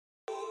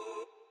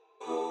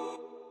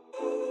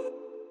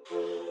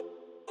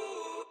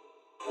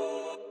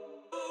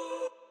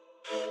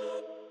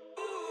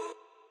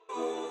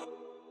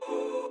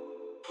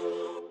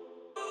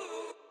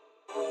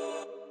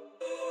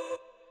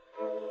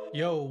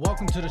Yo,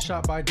 welcome to the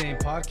Shot by Dane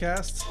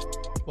podcast.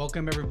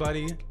 Welcome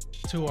everybody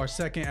to our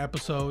second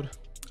episode.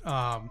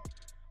 I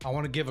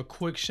want to give a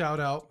quick shout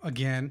out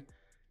again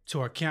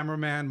to our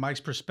cameraman, Mike's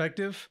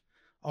Perspective.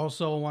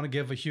 Also, I want to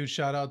give a huge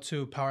shout out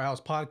to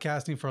Powerhouse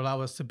Podcasting for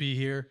allowing us to be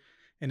here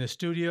in the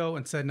studio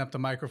and setting up the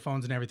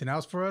microphones and everything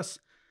else for us.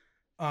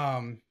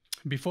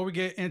 Before we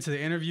get into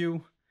the interview,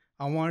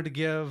 I wanted to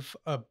give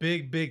a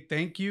big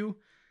thank you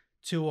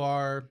to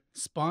our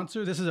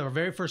sponsor. This is our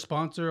very first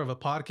sponsor of a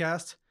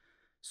podcast.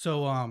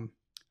 So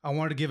I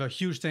wanted to give a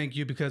huge thank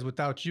you because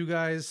without you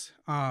guys,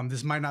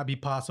 this might not be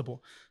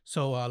possible.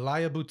 So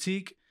Laya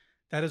Boutique,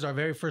 that is our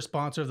very first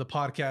sponsor of the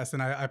podcast.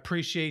 And I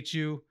appreciate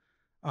you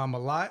a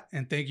lot.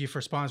 And thank you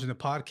for sponsoring the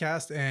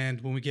podcast. And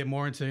when we get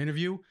more into the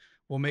interview,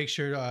 we'll make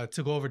sure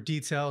to go over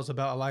details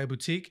about Laya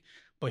Boutique.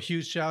 But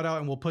huge shout out.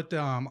 And we'll put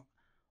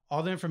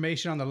all the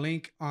information on the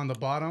link on the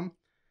bottom.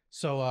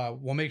 So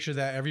we'll make sure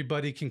that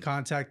everybody can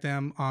contact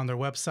them on their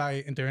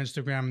website and their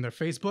Instagram and their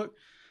Facebook.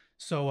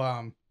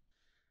 So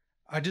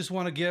I just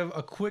want to give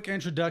a quick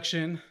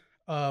introduction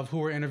of who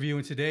we're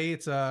interviewing today.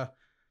 It's a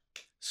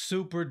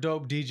super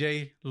dope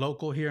DJ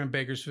local here in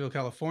Bakersfield,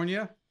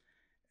 California.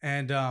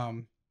 And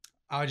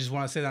I just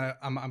want to say that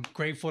I'm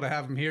grateful to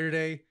have him here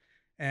today.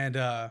 And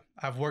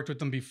I've worked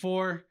with him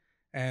before.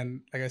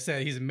 And like I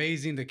said, he's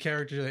amazing. The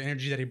character, the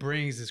energy that he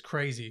brings is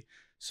crazy.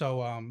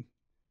 So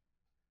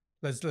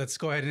let's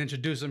go ahead and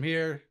introduce him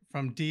here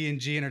from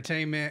D&G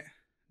Entertainment.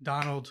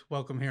 Donald,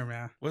 welcome here,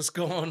 man. What's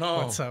going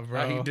on? What's up,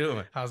 bro? How you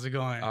doing? How's it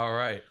going? All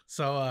right.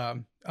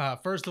 So,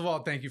 first of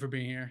all, thank you for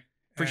being here.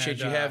 Appreciate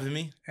you having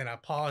me. And I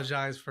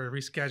apologize for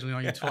rescheduling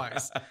on you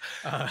twice.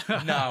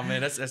 No,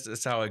 man,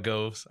 that's how it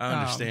goes. I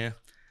understand.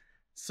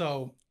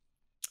 So,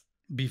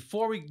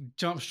 before we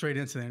jump straight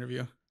into the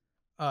interview,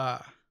 I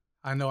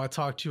know I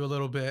talked to you a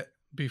little bit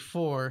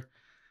before.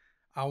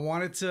 I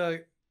wanted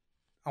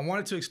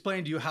to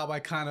explain to you how I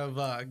kind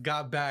of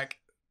got back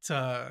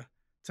to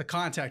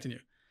contacting you.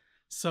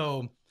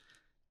 So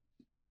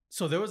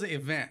there was an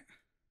event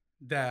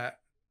that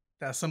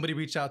somebody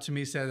reached out to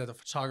me, said that the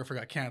photographer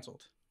got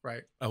canceled,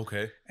 right?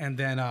 Okay. And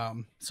then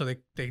so they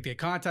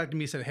contacted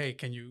me, said, "Hey,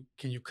 can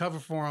you cover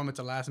for them? It's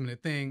a last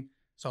minute thing."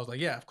 So I was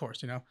like, "Yeah, of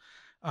course, you know."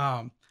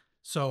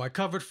 So I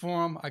covered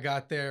for them. I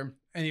got there.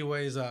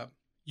 Anyways,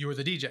 you were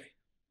the DJ,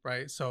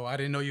 right? So I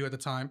didn't know you at the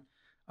time.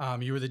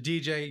 You were the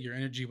DJ. Your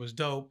energy was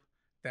dope.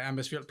 The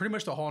atmosphere, pretty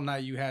much the whole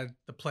night you had,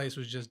 the place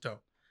was just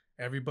dope.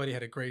 Everybody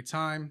had a great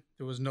time.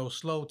 There was no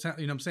slow tempo.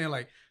 You know what I'm saying?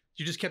 Like,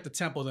 you just kept the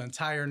tempo the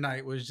entire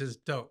night. Was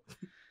just dope.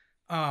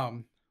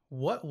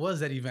 What was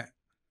that event?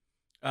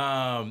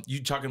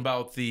 You talking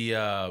about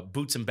the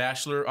Boots and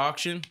Bachelor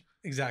auction?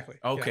 Exactly.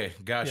 Okay,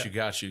 yeah.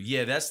 Got you.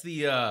 Yeah, that's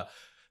the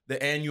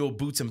annual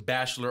Boots and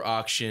Bachelor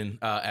auction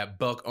at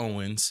Buck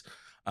Owens.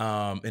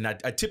 And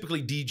I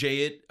typically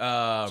DJ it.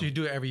 So you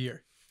do it every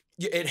year?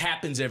 Yeah, it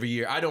happens every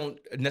year. I don't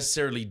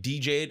necessarily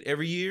DJ it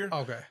every year.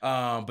 Okay.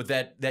 But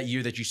that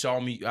year that you saw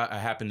me, I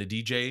happened to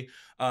DJ.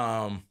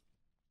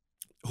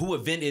 Who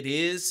event it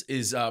is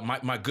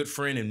my good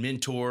friend and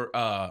mentor,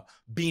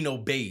 Bino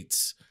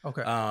Bates.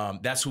 Okay.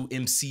 That's who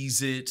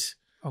MCs it.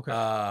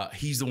 Okay.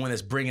 He's the one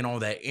that's bringing all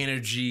that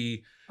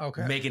energy,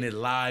 making it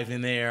live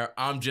in there.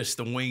 I'm just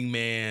the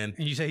wingman.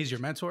 And you say he's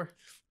your mentor?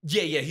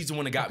 Yeah. He's the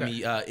one that got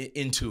me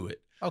into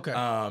it. Okay.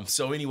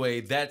 So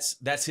anyway,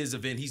 that's his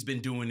event. He's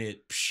been doing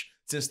it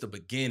since the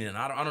beginning.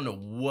 I don't know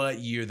what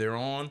year they're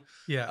on.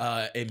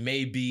 Yeah. It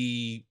may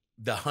be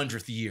the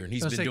 100th year, and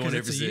he's been doing it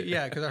ever since.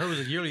 Yeah, because I heard it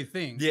was a yearly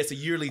thing. Yeah, it's a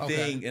yearly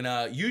thing,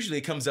 and usually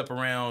it comes up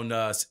around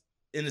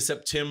in the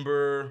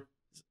September,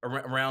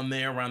 around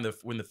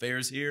when the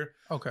fair's here.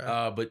 Okay.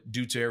 But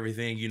due to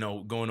everything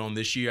going on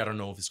this year, I don't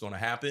know if it's going to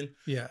happen.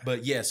 Yeah.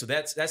 But yeah, so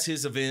that's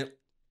his event.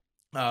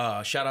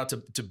 Shout out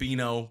to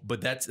Bino,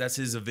 but that's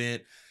his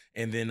event.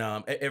 And then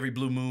every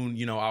blue moon,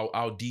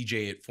 I'll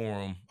DJ it for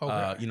him.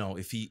 Okay.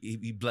 If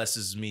he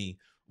blesses me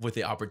with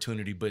the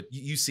opportunity. But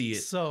you see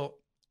it. So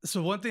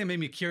one thing that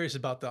made me curious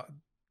about the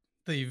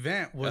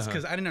event was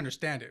because I didn't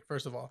understand it.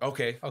 First of all.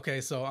 Okay.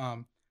 Okay. So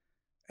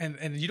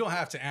and you don't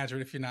have to answer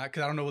it if you're not,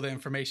 because I don't know the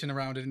information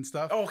around it and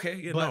stuff. Oh, okay.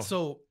 Yeah, but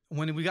so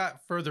when we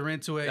got further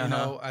into it,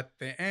 at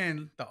the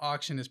end, the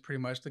auction is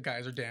pretty much the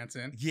guys are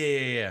dancing.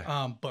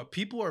 Yeah. But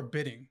people are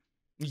bidding.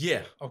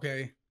 Yeah.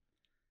 Okay.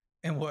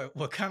 And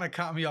what kind of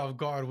caught me off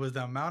guard was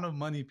the amount of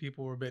money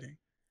people were bidding,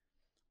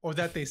 or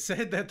that they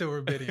said that they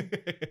were bidding.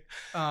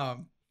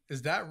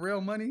 Is that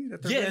real money?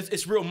 That they're bidding?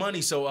 It's real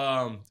money. So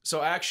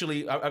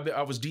actually, I've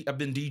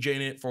been DJing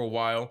it for a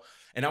while,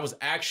 and I was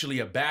actually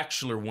a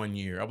bachelor one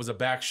year. I was a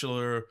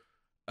bachelor,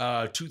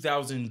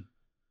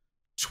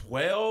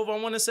 2012, I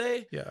want to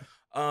say. Yeah.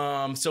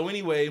 So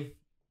anyway,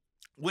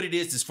 what it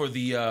is for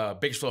the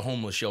Bakersfield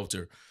Homeless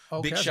Shelter.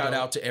 Okay, big shout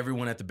out to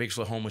everyone at the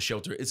Bakersfield Homeless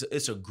Shelter.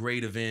 It's a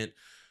great event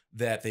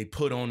that they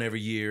put on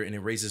every year, and it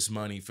raises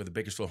money for the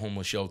Bakersfield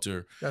Homeless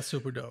Shelter. That's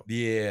super dope.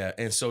 Yeah,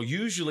 and so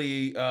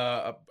usually,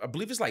 I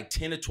believe it's like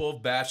 10 to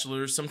 12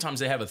 bachelors.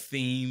 Sometimes they have a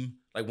theme.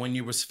 Like one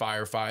year was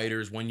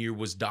firefighters, one year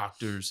was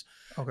doctors.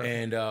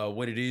 Okay. And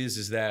what it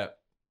is that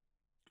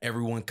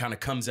everyone kind of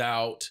comes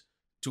out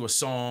to a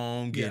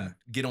song Yeah. and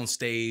get on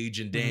stage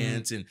and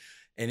dance and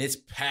it's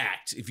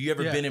packed. If you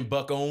ever been in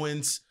Buck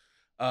Owens,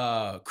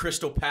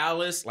 Crystal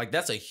Palace, like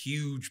that's a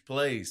huge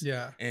place.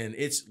 Yeah. And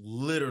it's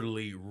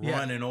literally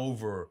running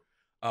over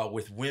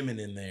with women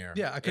in there.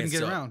 Yeah, I couldn't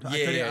get around.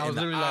 I was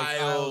literally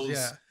like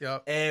aisles,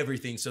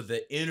 everything. So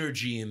the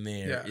energy in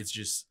there, it's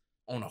just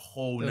on a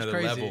whole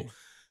nother level.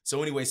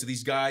 So anyway, so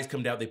these guys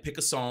come down, they pick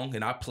a song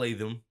and I play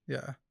them.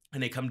 Yeah.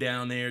 And they come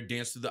down there,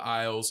 dance through the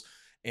aisles,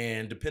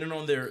 and depending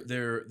on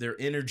their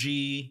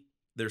energy,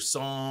 their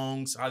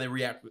songs, how they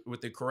react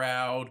with the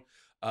crowd,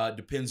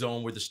 depends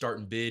on where the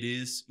starting bid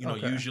is,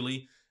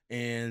 usually.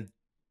 And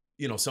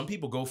some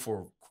people go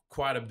for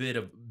quite a bit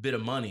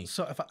of money.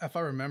 So if I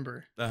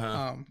remember,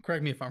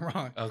 correct me if I'm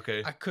wrong.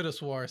 Okay. I could have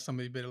swore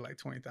somebody bid like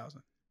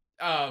 20,000.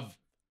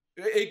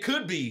 It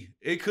could be.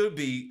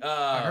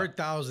 I heard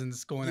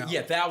thousands going out.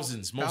 Yeah,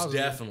 thousands, most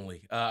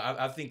definitely.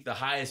 I think the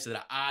highest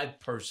that I've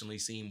personally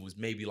seen was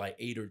maybe like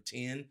 8 or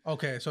 10.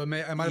 Okay, so it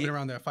might have been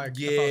around there. If I was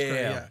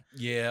correct,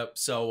 yeah.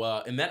 So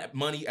and that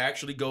money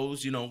actually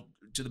goes,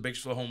 to the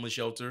Bakersfield Homeless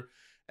Shelter,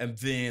 and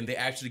then they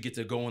actually get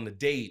to go on a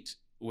date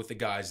with the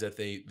guys that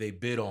they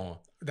bid on.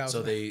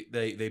 So they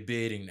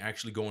bid and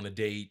actually go on a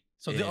date.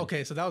 So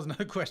so that was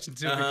another question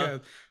too, because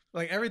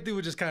like everything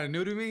was just kind of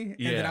new to me,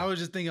 and then I was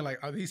just thinking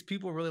like, are these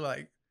people really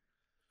like,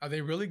 are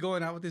they really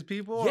going out with these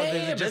people?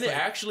 Yeah, man.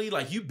 Actually,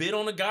 like you bid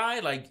on a guy,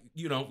 like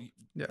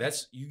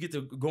that's you get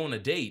to go on a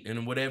date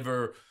and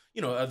whatever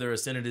other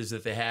incentives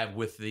that they have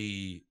with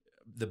the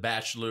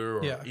Bachelor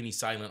or any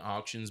silent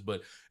auctions.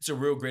 But it's a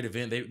real great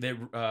event. They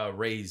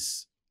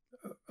raise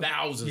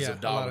thousands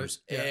of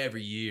dollars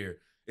every year.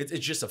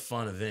 It's just a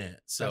fun event.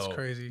 So that's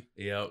crazy.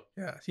 Yep.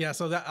 Yeah.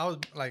 So that I was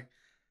like,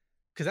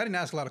 because I didn't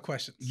ask a lot of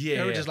questions. Yeah.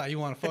 They were just like, you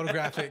want to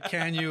photograph it?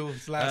 Can you?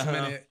 It's last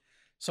minute.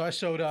 So I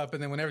showed up,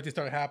 and then when everything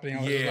started happening,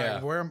 I was just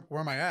like, where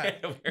am I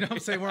at? You know what I'm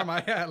saying? Where am I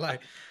at?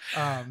 Like,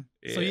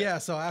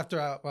 so after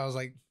I was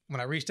like,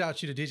 when I reached out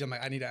to you to DJ, I'm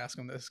like, I need to ask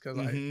him this, because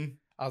like,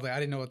 I was like, I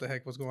didn't know what the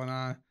heck was going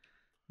on.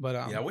 But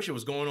I wish it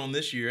was going on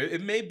this year.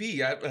 It may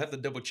be. I have to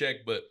double check,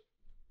 but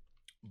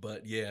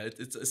yeah,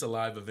 it's a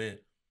live event.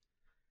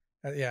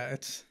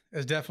 It's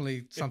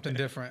definitely something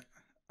different.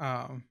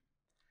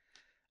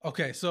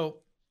 Okay,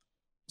 so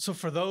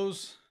for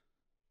those,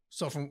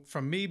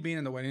 from me being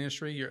in the wedding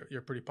industry,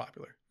 you're pretty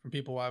popular. From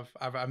people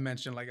I've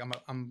mentioned, like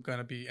I'm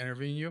gonna be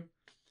interviewing you,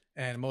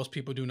 and most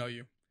people do know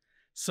you.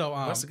 So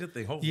that's a good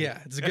thing. Hopefully. Yeah,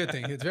 it's a good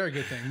thing. It's a very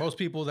good thing. Most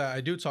people that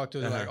I do talk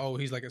to, they're like, oh,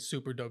 he's like a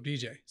super dope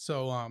DJ.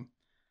 So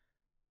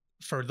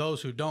for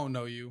those who don't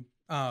know you,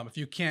 if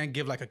you can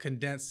give like a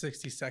condensed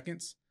 60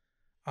 seconds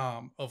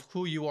of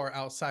who you are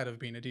outside of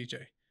being a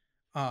DJ,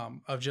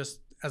 of just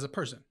as a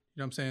person.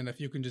 You know what I'm saying? If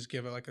you can just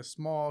give it like a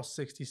small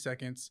 60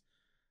 seconds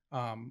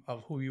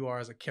of who you are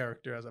as a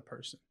character, as a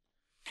person.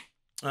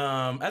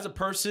 As a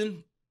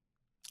person,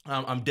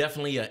 I'm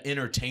definitely an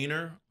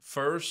entertainer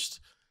first,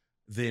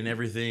 then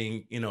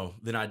everything,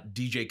 then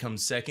DJ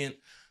comes second.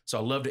 So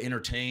I love to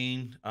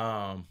entertain.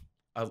 I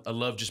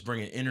love just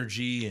bringing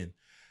energy, and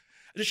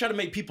I just try to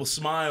make people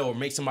smile or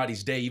make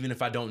somebody's day, even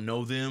if I don't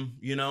know them,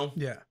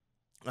 Yeah.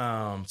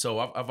 So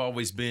I've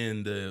always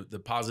been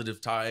the positive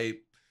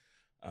type.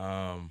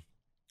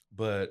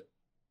 But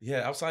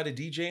yeah, outside of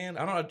DJing,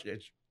 I don't know,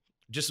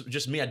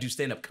 just me. I do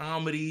stand-up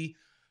comedy.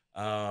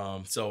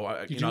 So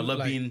I love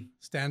like being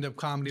stand-up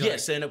comedy. Yeah,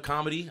 stand-up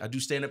comedy. I do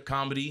stand-up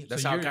comedy.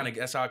 That's how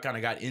I kind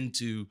of got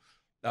into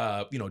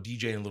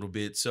DJing a little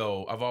bit.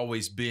 So I've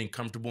always been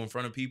comfortable in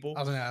front of people.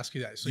 I was gonna ask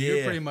you that. So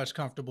you're pretty much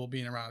comfortable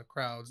being around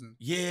crowds and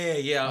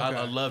okay.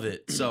 I love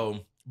it. So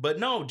but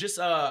no, just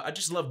I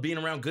just love being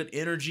around good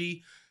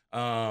energy.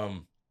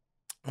 I'm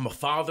a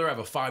father. I have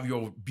a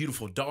 5-year-old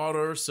beautiful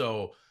daughter.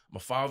 So I'm a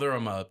father.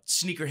 I'm a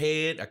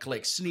sneakerhead. I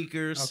collect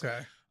sneakers.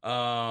 Okay.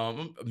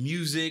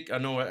 Music. I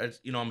know,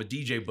 I'm a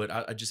DJ, but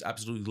I just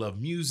absolutely love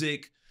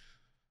music.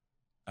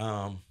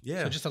 So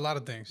just a lot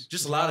of things.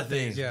 Just a lot of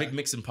things. Yeah. Big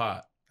mixing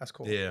pot. That's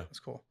cool. Yeah. That's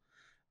cool.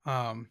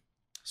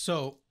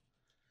 So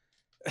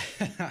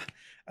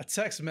a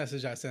text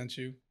message I sent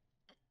you.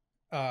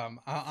 I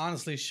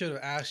honestly should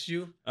have asked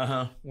you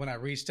when I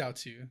reached out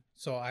to you.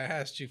 So I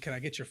asked you, can I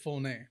get your full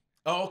name?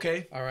 Oh,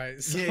 okay. All right.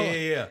 So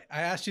yeah.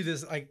 I asked you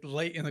this like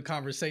late in the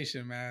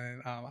conversation, man.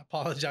 And I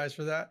apologize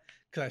for that,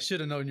 because I should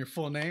have known your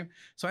full name.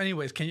 So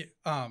anyways, can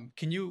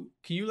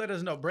you let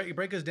us know,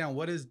 break us down,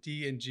 what is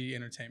D&G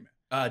Entertainment?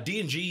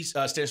 D&G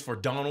stands for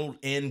Donald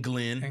and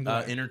Glenn,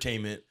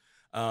 Entertainment,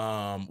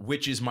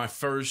 which is my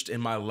first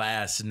and my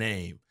last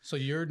name. So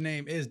your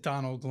name is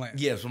Donald Glenn.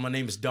 Yeah, so my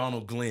name is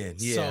Donald Glenn.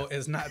 Yeah. So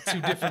it's not two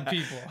different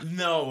people.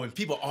 No, and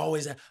people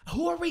always ask,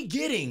 who are we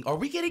getting? Are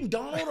we getting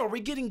Donald or are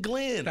we getting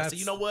Glenn? I said,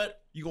 you know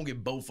what? You're going to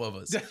get both of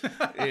us.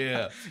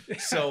 Yeah.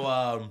 So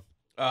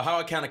how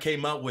I kind of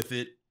came up with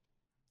it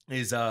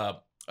is I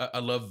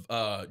love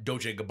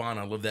Dolce & Gabbana.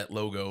 I love that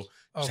logo.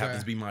 Just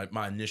happens to be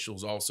my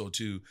initials also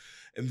too.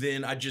 And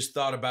then I just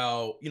thought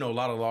about, a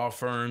lot of law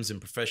firms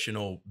and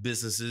professional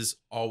businesses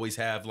always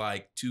have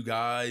like two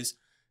guys,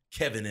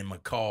 Kevin and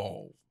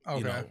McCall. Okay.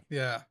 You know,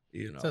 Yeah.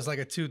 You know. So it's like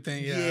a two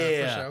thing. Yeah.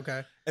 Yeah. For sure.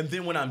 Okay. And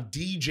then when I'm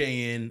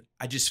DJing,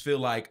 I just feel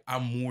like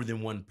I'm more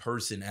than one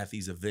person at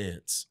these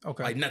events.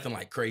 Okay. Like nothing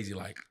like crazy,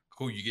 like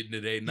who you getting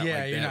today? Not yeah,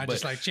 like that. You're not but,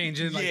 just like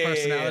changing like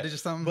personalities or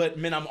something. But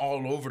man, I'm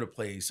all over the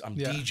place. I'm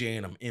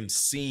DJing, I'm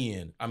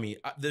MCing. I mean,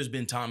 there's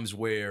been times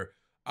where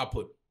I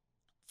put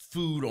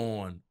food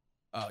on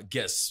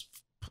guests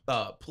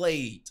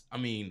plate. I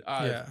mean,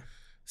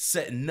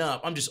 setting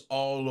up. I'm just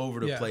all over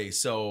the place.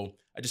 So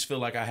I just feel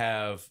like I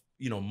have,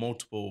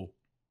 multiple,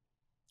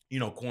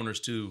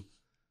 corners to,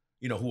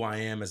 who I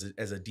am as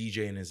a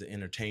DJ and as an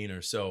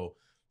entertainer. So,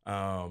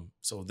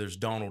 so there's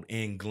Donald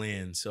and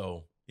Glenn.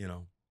 So,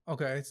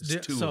 Okay.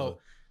 Two so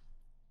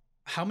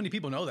how many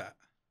people know that?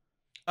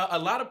 A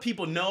lot of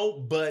people know,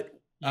 but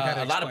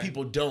a lot of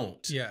people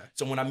don't. Yeah.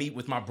 So when I meet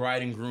with my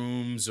bride and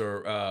grooms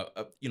or,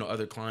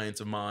 other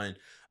clients of mine,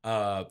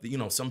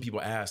 some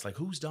people ask like,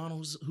 who's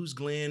Donald, who's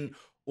Glenn?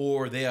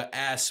 Or they'll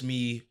ask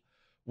me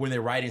when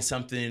they're writing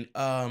something,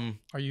 are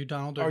you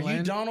Donald or Glenn? Are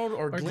you Donald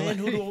or Glenn?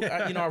 Who do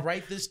I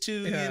write this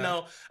to?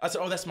 I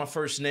said, oh, that's my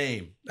first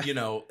name,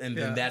 and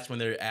then that's when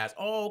they're asked,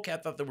 oh, okay, I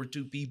thought there were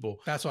two people.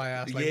 That's why I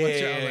asked, like, what's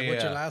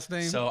your last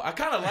name? So I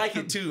kind of like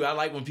it too. I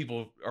like when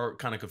people are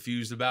kind of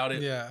confused about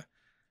it. Yeah.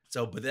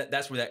 So, but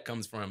that's where that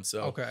comes from.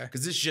 So, okay,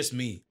 because it's just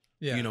me.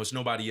 Yeah. It's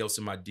nobody else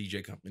in my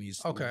DJ company.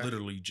 It's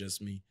literally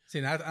just me. See,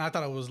 and I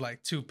thought it was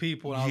like two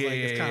people. And I was like,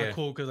 it's kind of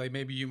cool because like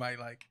maybe you might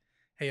like,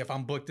 hey, if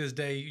I'm booked this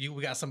day,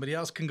 we got somebody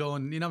else can go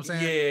and you know what I'm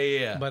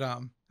saying? Yeah.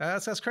 But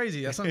that's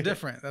crazy. That's something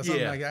different. That's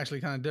something like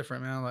actually kind of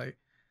different, man. Like,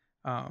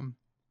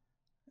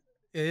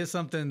 it is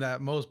something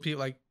that most people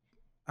like.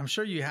 I'm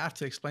sure you have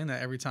to explain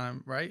that every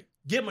time, right?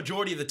 Yeah,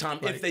 majority of the time,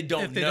 like, if they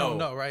don't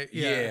know, right?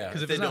 Yeah,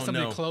 because if it's not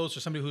somebody close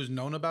or somebody who's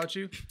known about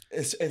you,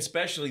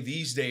 especially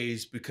these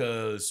days,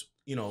 because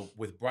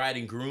with bride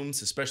and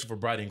grooms, especially for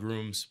bride and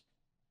grooms,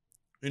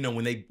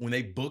 when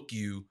they book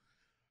you,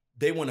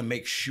 they want to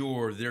make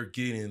sure they're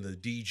getting the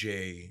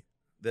DJ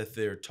that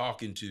they're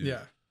talking to. Yeah,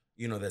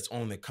 that's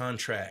on the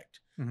contract.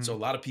 Mm-hmm. So a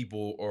lot of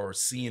people are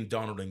seeing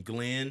Donald and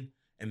Glenn,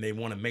 and they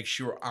want to make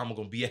sure I'm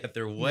going to be at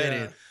their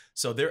wedding. Yeah.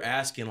 So they're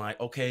asking like,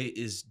 okay,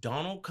 is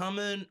Donald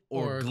coming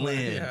or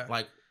Glenn? Yeah.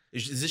 Like,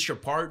 is this your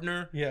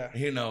partner? Yeah.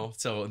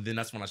 So then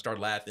that's when I start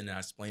laughing and I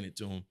explain it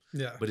to him.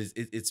 Yeah. But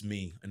it's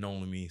me and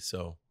only me.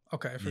 So.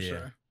 Okay, for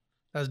sure.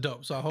 That's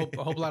dope. So I hope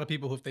a lot of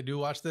people, if they do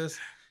watch this,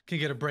 can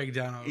get a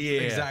breakdown of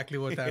exactly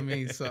what that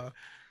means. So,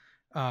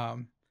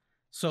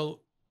 so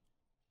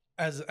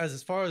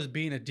as far as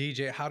being a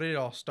DJ, how did it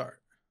all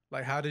start?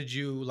 Like, how did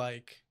you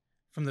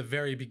from the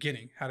very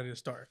beginning? How did it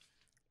start?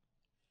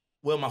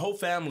 Well, my whole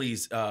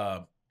family's in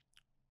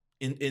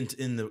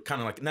the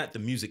kind of like not the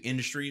music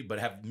industry, but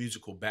have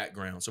musical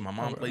background. So my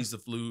mom plays the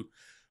flute,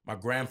 my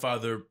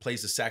grandfather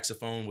plays the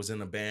saxophone, was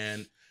in a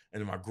band,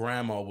 and my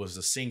grandma was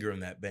a singer in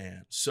that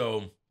band.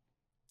 So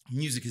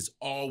music has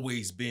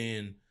always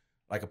been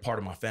like a part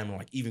of my family.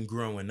 Like even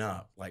growing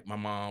up, like my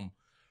mom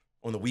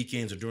on the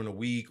weekends or during the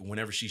week,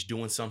 whenever she's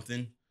doing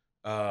something,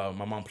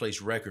 my mom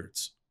plays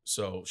records.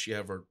 So she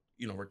have her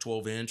her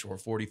 12-inch or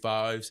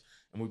 45s,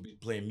 and we'd be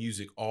playing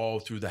music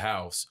all through the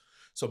house.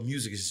 So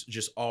music has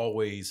just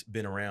always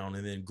been around.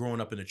 And then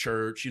growing up in the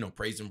church,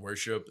 praise and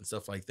worship and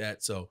stuff like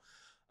that. So,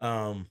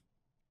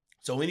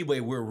 so anyway,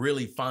 we're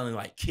really finally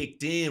like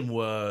kicked in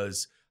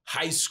was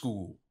high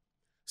school.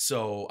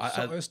 So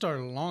it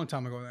started a long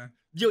time ago then.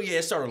 Yeah,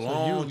 it started a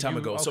long time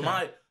ago. Okay. So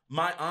my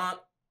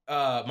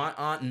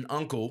aunt and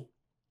uncle,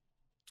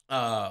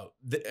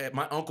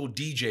 my uncle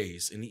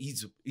DJs, and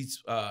he's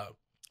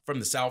from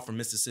the South, from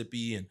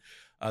Mississippi, and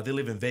they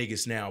live in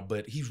Vegas now,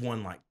 but he's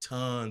won like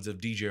tons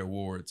of DJ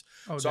awards.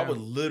 Oh, so damn. I would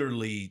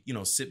literally,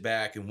 sit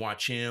back and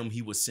watch him.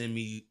 He would send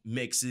me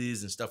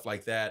mixes and stuff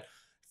like that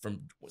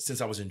since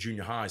I was in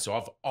junior high. So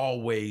I've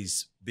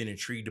always been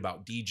intrigued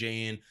about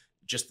DJing,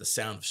 just the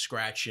sound of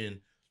scratching,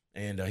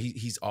 and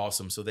he's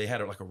awesome. So they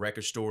had like a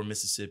record store in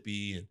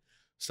Mississippi and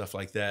stuff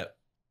like that.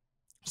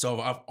 So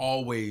I've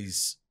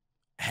always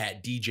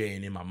had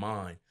DJing in my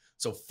mind.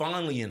 So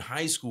finally in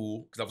high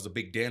school, because I was a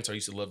big dancer, I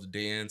used to love to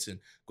dance and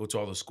go to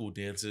all the school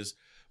dances.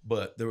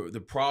 But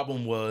the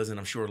problem was, and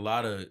I'm sure a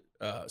lot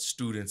of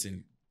students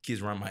and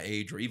kids around my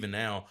age, or even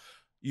now,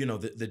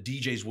 the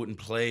DJs wouldn't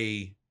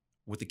play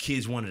what the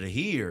kids wanted to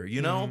hear,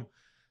 Mm-hmm.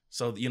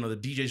 So, the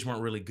DJs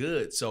weren't really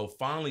good. So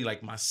finally,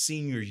 like my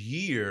senior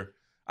year,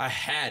 I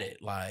had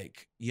it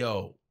like,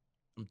 yo,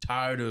 I'm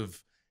tired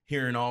of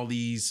hearing all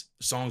these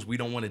songs we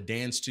don't want to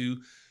dance to.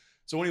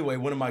 So anyway,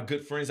 one of my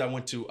good friends I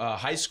went to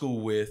high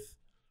school with,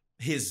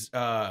 his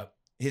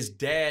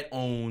dad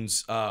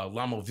owns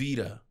La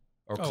Movida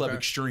or Club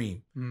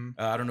Extreme. Mm-hmm.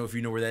 I don't know if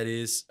you know where that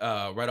is.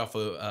 Right off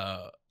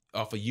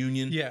of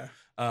Union. Yeah.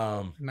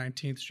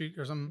 19th Street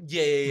or something.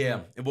 Yeah.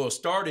 Mm-hmm. Well, it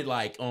started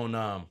like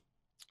on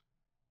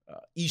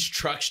East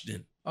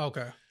Truxton.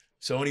 Okay.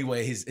 So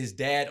anyway, his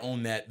dad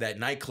owned that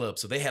nightclub.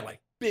 So they had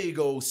like big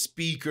old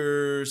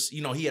speakers.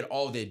 He had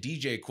all their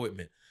DJ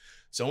equipment.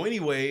 So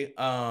anyway,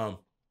 and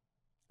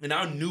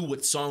I knew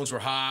what songs were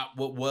hot,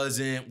 what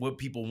wasn't, what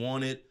people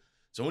wanted.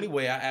 So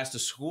anyway, I asked the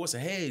school, I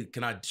said, hey,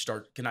 can I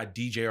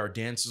DJ our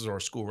dances or our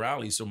school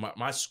rallies? So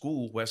my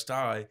school, West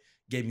High,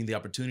 gave me the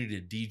opportunity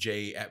to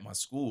DJ at my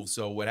school.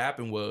 So what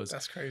happened was,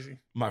 that's crazy.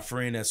 My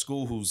friend at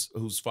school,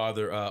 whose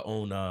father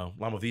owned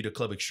Lama Vida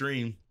Club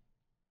Extreme,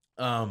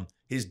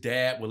 his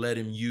dad would let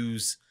him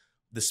use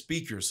the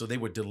speakers, so they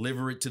would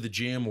deliver it to the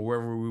gym or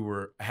wherever we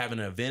were having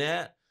an event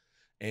at.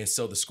 And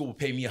so the school would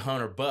pay me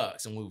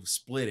 $100 and we would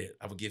split it.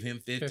 I would give him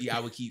 50, I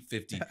would keep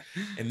 50.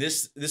 And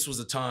this was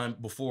a time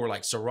before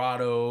like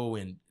Serato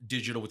and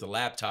digital with the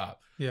laptop.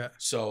 Yeah.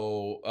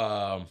 So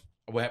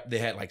they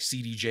had like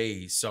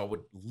CDJs. So I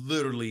would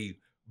literally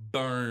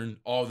burn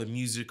all the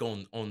music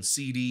on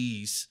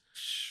CDs,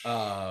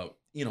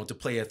 to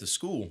play at the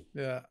school.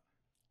 Yeah.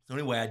 So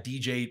anyway, I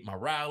DJ'd my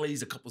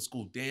rallies, a couple of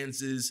school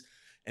dances.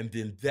 And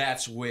then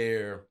that's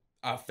where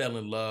I fell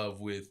in love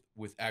with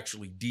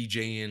actually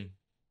DJing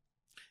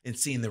and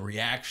seeing the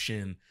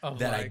reaction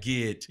that I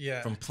get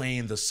from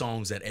playing the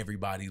songs that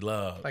everybody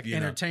loves. Like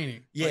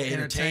entertaining. Yeah, like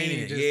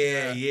entertaining.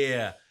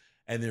 Yeah.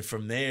 And then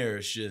from there,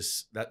 it's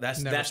just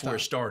that's where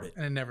it started.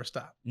 And it never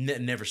stopped.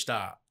 Never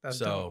stopped. That's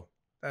dope.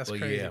 That's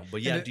crazy.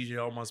 But I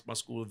DJ all my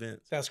school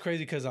events. That's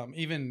crazy because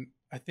even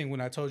I think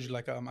when I told you,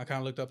 like, I kind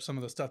of looked up some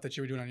of the stuff that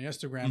you were doing on your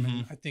Instagram,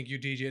 and I think you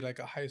DJ'd like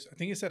I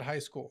think it said high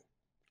school,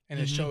 and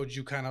it showed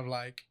you kind of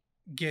like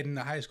getting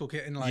the high school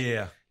kid and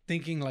like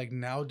thinking like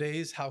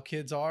nowadays how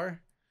kids are.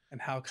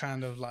 And how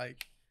kind of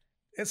like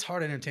it's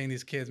hard to entertain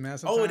these kids, man.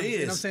 Sometimes, it is. You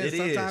know what I'm saying?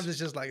 Sometimes it's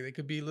just like they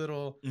could be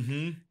little,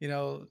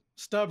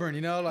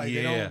 stubborn. Like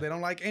they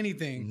don't like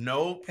anything.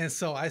 Nope. And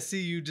so I see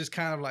you just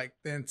kind of like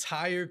the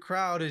entire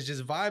crowd is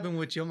just vibing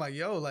with you. I'm like,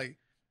 yo, like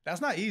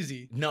that's not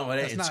easy. No,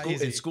 that's not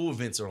easy. And school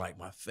events are like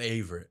my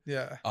favorite.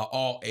 Yeah.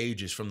 All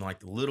ages, from like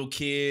the little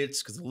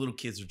kids, because the little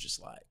kids are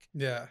just like,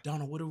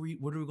 Donna, what are we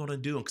gonna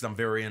do? Because I'm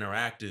very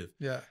interactive.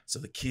 Yeah. So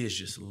the kids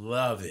just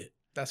love it.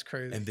 That's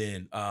crazy. And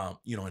then,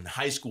 in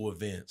high school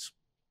events,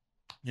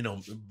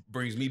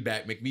 brings me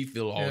back, make me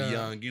feel all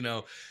young,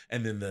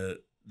 and then the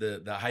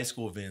high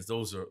school events,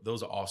 those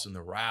are awesome.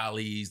 The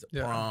rallies, the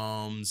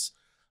proms.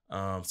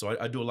 So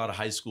I do a lot of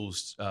high school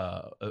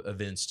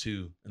events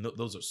too. And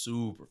those are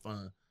super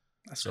fun.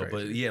 That's crazy.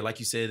 But yeah, like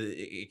you said,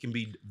 it can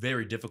be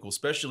very difficult,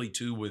 especially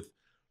too with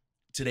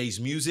today's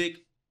music.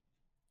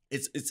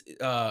 It's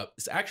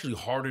actually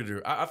harder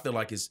to, I feel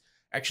like it's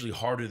actually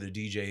harder to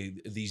DJ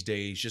these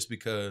days just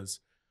because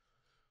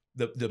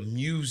the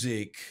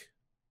music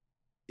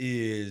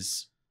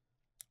is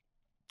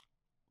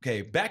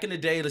okay. Back in the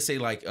day, let's say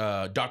like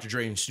Dr.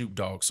 Dre and Snoop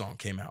Dogg song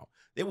came out.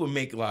 They would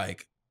make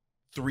like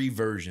 3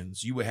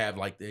 versions. You would have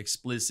like the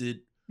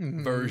explicit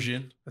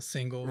version, a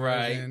single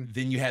version.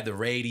 Then you had the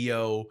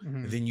radio,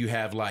 then you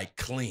have like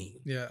clean.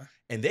 Yeah.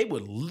 And they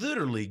would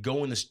literally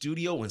go in the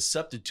studio and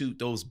substitute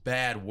those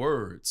bad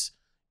words.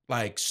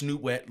 Like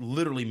Snoop would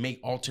literally make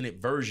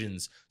alternate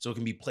versions so it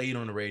can be played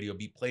on the radio,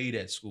 be played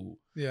at school.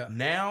 Yeah.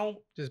 Now,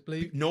 just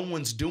bleep. No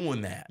one's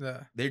doing that.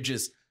 Yeah. They're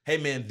just, hey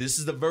man, this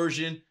is the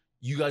version.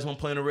 You guys want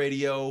to play on the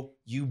radio?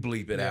 You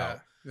bleep it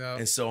out. Yeah.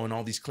 And so, and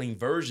all these clean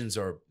versions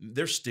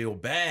they're still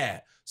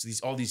bad. So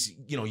all these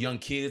young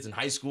kids in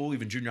high school,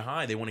 even junior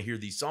high, they want to hear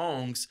these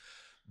songs,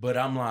 but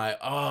I'm like,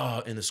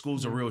 and the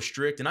schools are real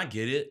strict, and I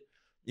get it.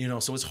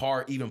 So it's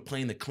hard even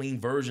playing the clean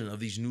version of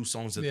these new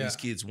songs that these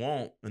kids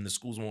want, and the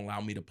schools won't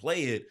allow me to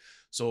play it.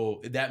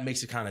 So that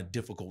makes it kind of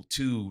difficult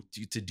too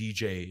to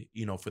DJ,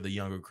 for the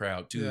younger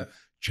crowd too,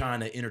 trying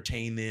to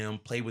entertain them,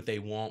 play what they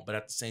want, but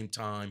at the same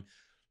time,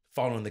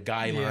 following the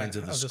guidelines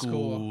of the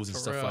schools and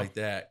stuff like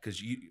that.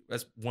 Because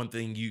that's one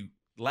thing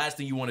last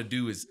thing you want to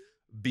do is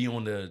be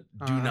on the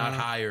do not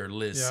hire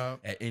list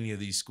at any of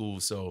these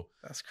schools. So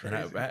that's crazy.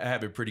 And I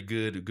have a pretty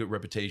good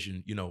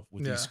reputation,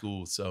 with these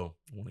schools. So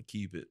I want to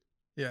keep it.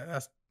 Yeah,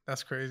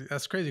 that's crazy.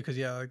 That's crazy because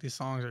like these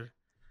songs are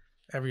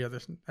every other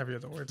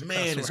word.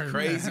 Man, it's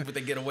crazy what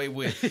they get away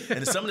with.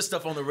 And some of the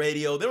stuff on the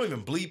radio, they don't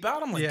even bleep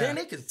out. I'm like, dang,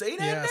 they can say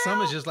that. Yeah, now?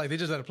 Some is just like they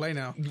just let it play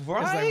now.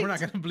 Right? It's like we're not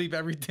gonna bleep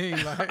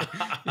everything. Like,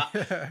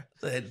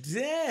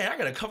 dang, I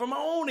gotta cover my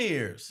own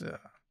ears. Yeah.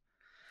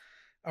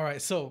 All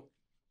right. So,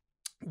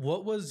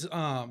 what was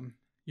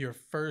your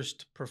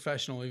first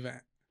professional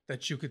event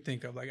that you could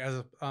think of, like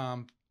as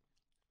a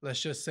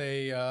let's just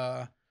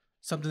say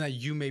something that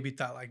you maybe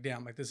thought like,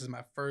 damn, like this is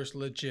my first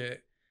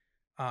legit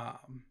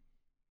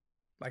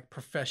like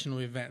professional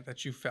event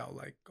that you felt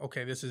like,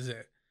 okay, this is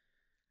it.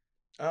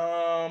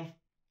 Damn,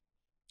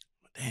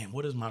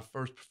 what is my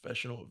first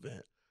professional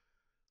event?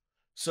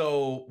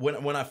 So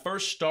when I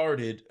first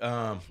started,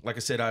 like I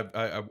said,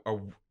 I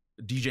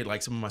DJ'd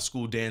like some of my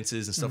school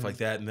dances and stuff like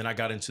that, and then I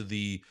got into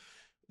the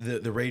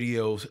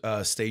radio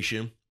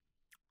station,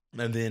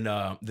 and then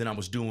I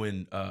was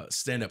doing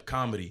stand-up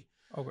comedy.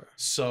 Okay.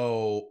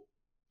 So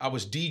I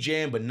was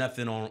DJing, but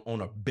nothing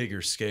on a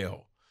bigger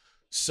scale.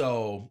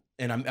 So,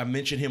 and I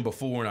mentioned him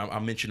before, and I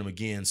mentioned him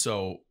again.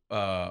 So,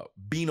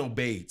 Bino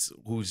Bates,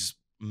 who's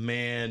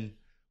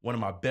one of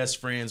my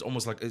best friends,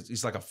 almost like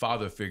he's like a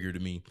father figure to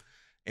me,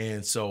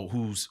 and so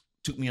who's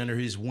took me under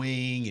his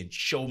wing and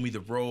showed me the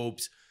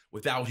ropes.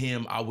 Without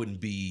him, I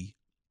wouldn't be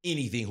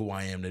anything who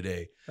I am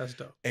today. That's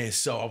dope. And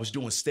so I was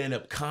doing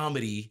stand-up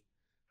comedy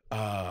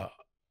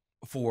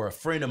for a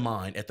friend of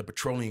mine at the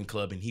Petroleum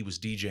Club, and he was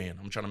DJing.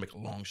 I'm trying to make a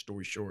long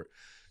story short.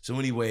 So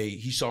anyway,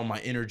 he saw my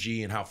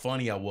energy and how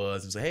funny I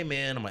was and said, hey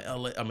man,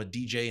 I'm a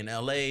DJ in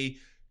LA.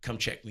 Come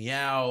check me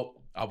out.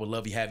 I would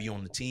love to have you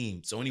on the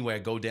team. So anyway, I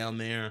go down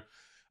there.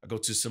 I go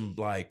to some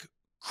like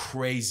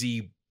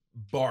crazy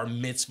bar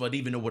mitzvah. I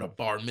didn't even know what a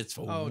bar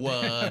mitzvah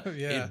was.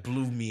 Yeah. It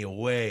blew me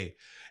away.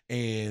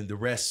 And the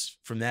rest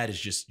from that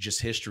is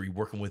just history,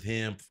 working with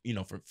him, you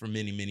know, for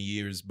many, many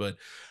years. But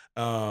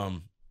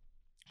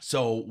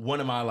so one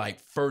of my like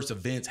first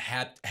events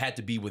had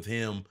to be with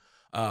him,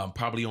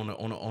 probably on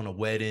a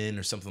wedding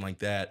or something like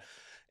that.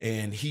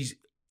 And he's,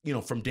 you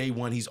know, from day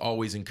one, he's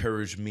always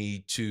encouraged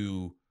me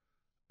to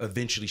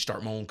eventually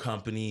start my own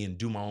company and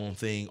do my own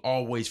thing,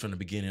 always from the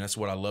beginning. That's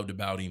what I loved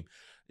about him,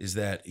 is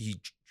that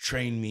he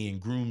trained me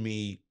and groomed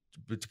me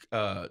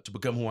to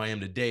become who I am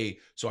today,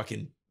 so I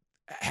can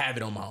have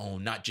it on my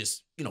own, not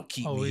just, you know,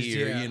 keep me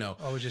here, you know.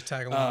 Always just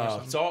tag along or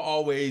something. So I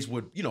always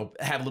would, you know,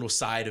 have little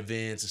side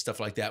events and stuff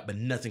like that, but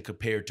nothing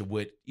compared to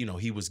what, you know,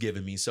 he was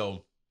giving me.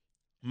 So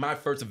my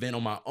first event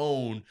on my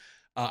own,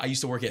 I used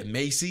to work at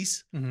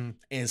Macy's. Mm-hmm.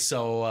 And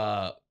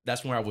so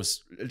that's where I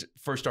was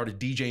first started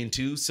DJing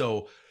too.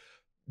 So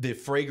the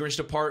fragrance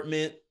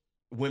department,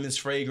 women's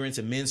fragrance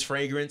and men's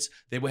fragrance,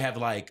 they would have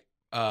like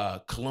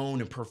cologne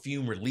and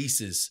perfume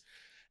releases.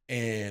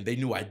 And they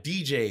knew I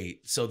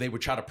DJ'd, so they would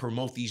try to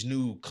promote these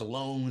new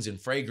colognes and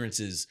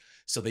fragrances.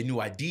 So they knew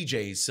I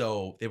DJ'd.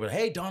 So they were like,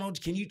 hey,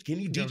 Donald, can you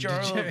DJ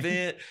our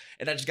event?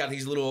 And I just got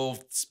these little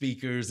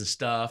speakers and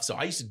stuff. So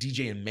I used to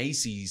DJ in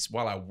Macy's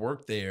while I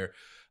worked there.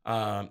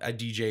 I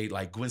DJ'd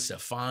like Gwen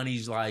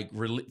Stefani's like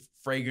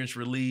fragrance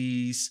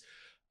release,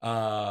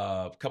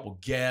 a couple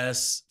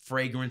guest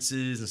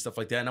fragrances and stuff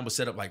like that. And I was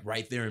set up like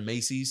right there in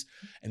Macy's.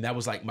 And that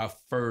was like my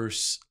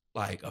first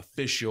like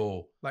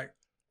official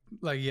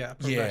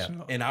professional.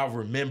 Yeah. And I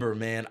remember,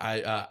 man,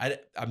 I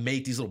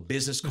made these little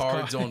business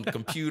cards on the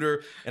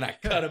computer and I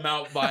cut them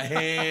out by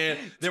hand.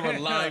 They were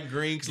lime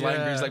green, because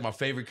lime green is like my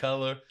favorite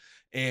color,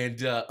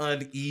 and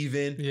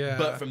uneven. Yeah.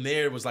 But from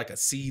there, it was like a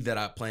seed that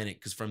I planted,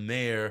 because from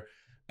there,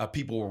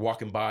 people were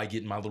walking by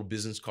getting my little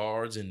business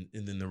cards, and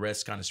then the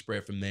rest kind of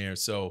spread from there.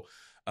 So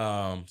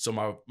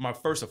so my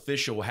first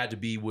official had to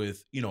be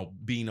with, you know,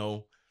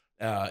 Bino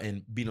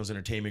and Bino's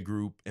Entertainment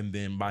Group, and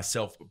then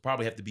myself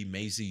probably have to be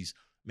Macy's.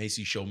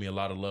 Macy's showed me a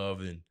lot of love,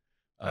 and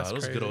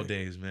those good old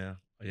days, man.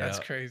 Yeah. That's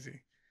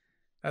crazy.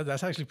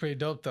 That's actually pretty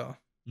dope, though.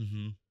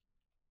 Mm-hmm.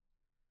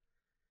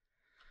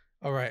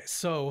 All right,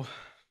 so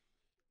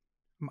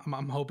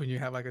I'm hoping you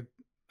have like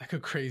a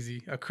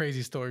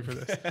crazy story for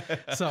this.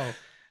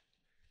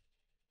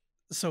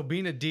 So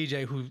being a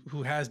DJ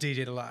who has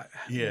DJed a lot,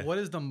 what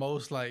is the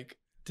most like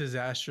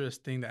disastrous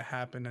thing that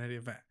happened at an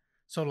event?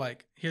 So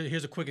like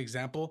here's a quick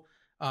example.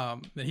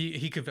 My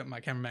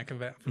cameraman could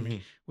vet for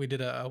me. We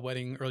did a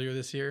wedding earlier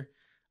this year.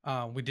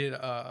 We did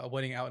a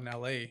wedding out in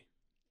LA,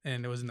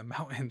 and it was in the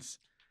mountains.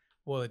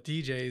 Well, the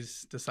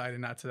DJs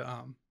decided not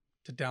to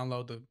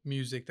download the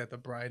music that the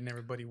bride and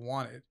everybody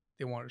wanted.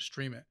 They wanted to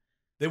stream it.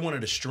 They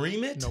wanted to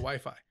stream it? No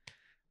Wi-Fi.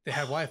 They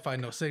had Wi-Fi,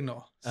 no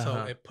signal.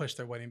 So it pushed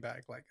their wedding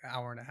back like an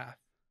hour and a half.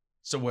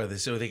 So where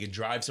so they could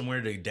drive somewhere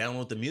to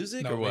download the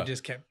music, or what? They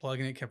just kept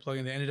plugging it.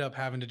 They ended up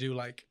having to do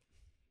like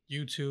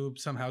YouTube,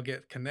 somehow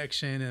get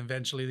connection, and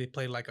eventually they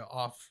played like an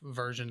off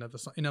version of the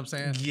song. You know what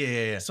I'm saying?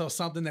 Yeah. So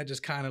something that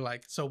just kind of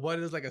like, so what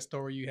is like a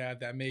story you had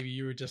that maybe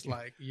you were just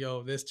like,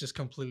 yo, this just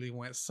completely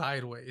went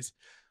sideways?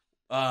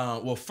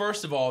 Well,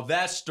 first of all,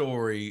 that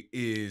story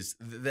is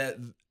that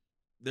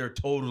they're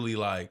totally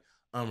like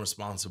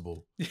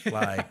unresponsible.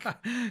 Like,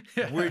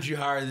 where'd you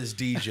hire this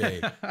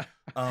DJ?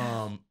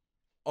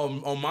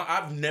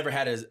 I've never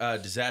had a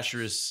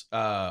disastrous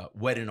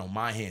wedding on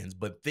my hands,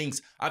 but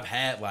I've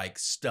had like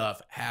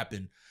stuff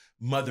happen,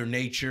 Mother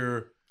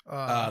Nature,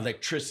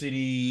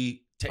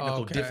 electricity,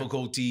 technical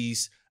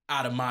difficulties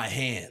out of my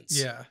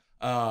hands. Yeah.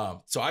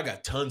 So I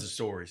got tons of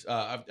stories.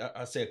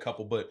 I say a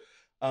couple, but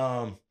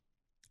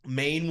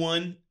main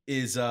one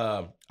is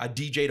I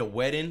DJ'd a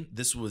wedding.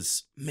 This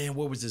was, man,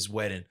 where was this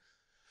wedding?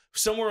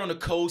 Somewhere on the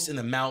coast in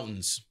the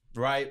mountains,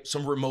 right?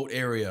 Some remote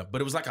area,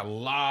 but it was like a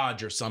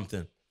lodge or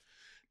something.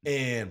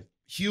 And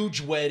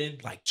huge wedding,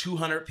 like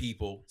 200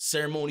 people.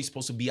 Ceremony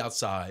supposed to be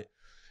outside.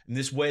 And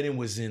this wedding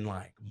was in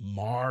like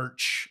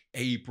March,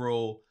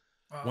 April.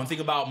 One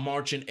thing about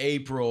March and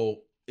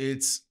April,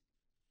 it's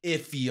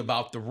iffy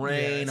about the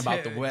rain,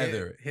 about the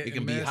weather. It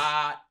can be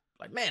hot.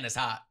 Like, man, it's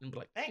hot. And be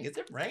like, dang, is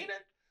it raining?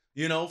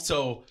 You know?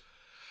 So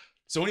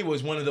anyway, it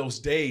was one of those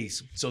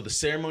days. So the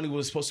ceremony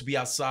was supposed to be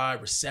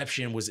outside.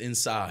 Reception was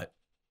inside.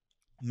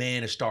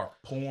 Man, it started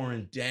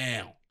pouring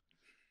down.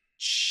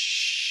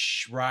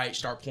 Right,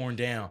 start pouring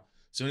down.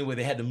 So anyway,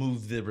 they had to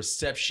move the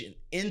reception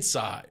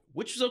inside,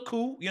 which was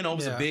cool. You know, it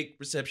was a big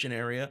reception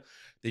area.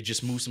 They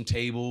just moved some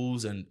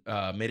tables and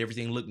made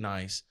everything look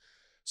nice.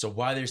 So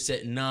while they're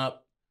setting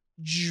up,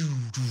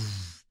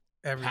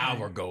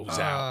 power goes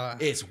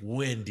out. It's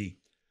windy.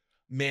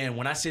 Man,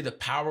 when I say the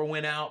power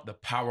went out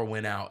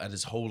at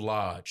this whole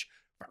lodge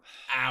for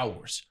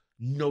hours.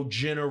 No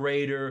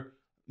generator,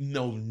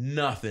 no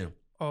nothing.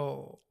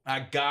 Oh.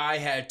 A guy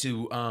had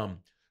to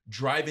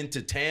drive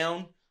into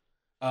town,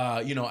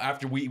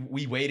 after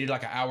we waited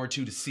like an hour or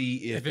two to see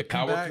if the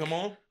power would come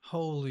on.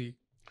 Holy.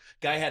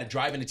 Guy had to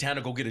drive into town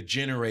to go get a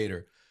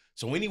generator.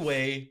 So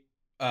anyway,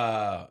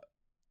 the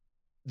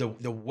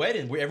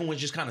wedding where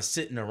everyone's just kind of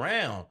sitting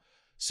around.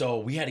 So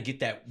we had to get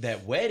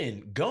that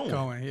wedding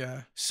going.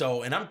 Yeah.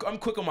 So, and I'm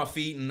quick on my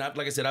feet, and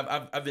like I said,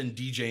 I've been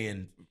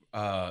DJing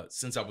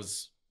since I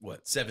was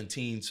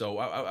 17. So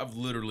I've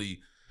literally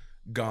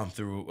gone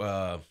through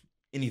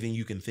anything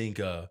you can think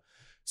of.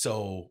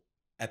 So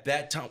at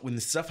that time, when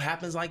the stuff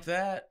happens like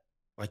that,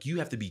 like you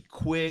have to be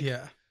quick.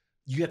 Yeah.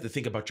 You have to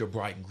think about your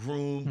bride and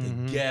groom,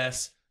 the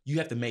guests. You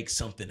have to make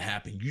something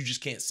happen. You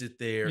just can't sit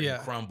there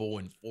and crumble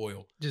and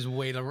foil. Just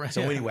wait around.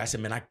 So anyway, I said,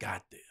 man, I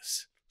got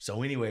this.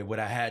 So anyway, what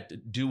I had to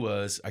do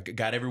was I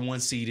got everyone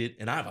seated,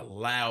 and I have a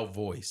loud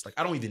voice. Like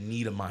I don't even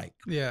need a mic.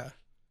 Yeah.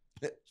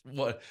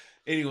 What?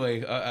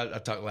 Anyway, I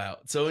talk loud.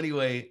 So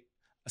anyway,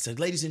 I said,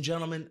 ladies and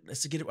gentlemen,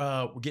 let's get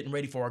we're getting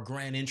ready for our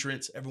grand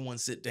entrance. Everyone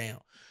sit down.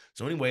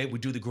 So anyway, we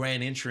do the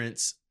grand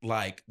entrance,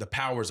 like the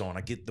power's on.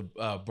 I get the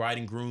bride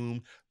and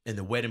groom and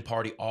the wedding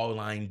party all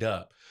lined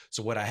up.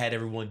 So what I had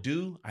everyone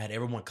do, I had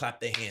everyone clap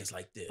their hands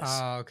like this.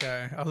 Oh,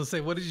 okay. I was gonna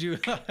say, what did you?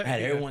 I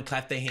had everyone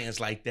clap their hands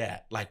like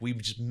that, like we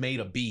just made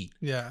a beat.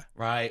 Yeah.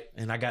 Right.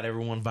 And I got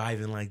everyone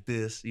vibing like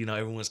this.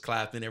 Everyone's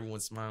clapping,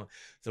 everyone's smiling.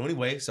 So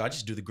anyway, so I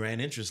just do the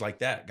grand entrance like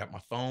that. Got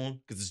my phone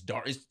because it's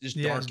dark. It's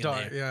dark in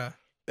there. Yeah.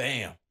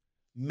 Bam,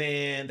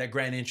 man, that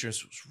grand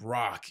entrance was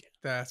rocking.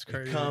 That's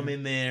crazy. We come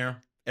in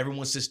there,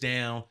 everyone sits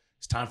down.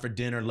 It's time for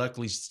dinner.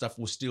 Luckily, stuff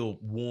was still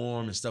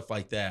warm and stuff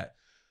like that.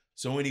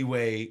 So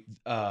anyway,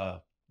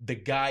 the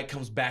guy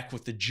comes back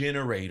with the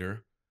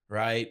generator,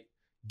 right?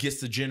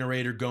 Gets the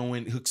generator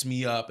going, hooks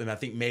me up, and I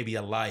think maybe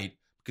a light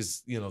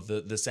because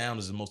the sound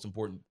is the most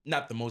important,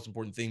 not the most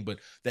important thing, but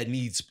that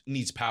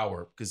needs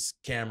power because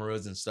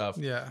cameras and stuff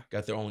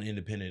got their own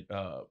independent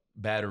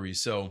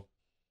batteries. So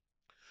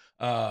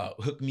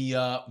hook me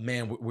up,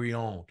 man, we're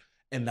on.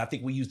 And I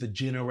think we used the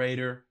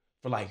generator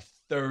for like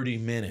 30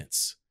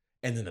 minutes.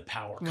 And then the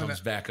power comes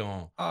back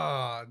on.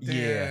 Oh, damn.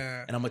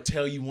 Yeah. And I'm going to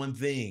tell you one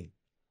thing.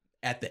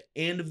 At the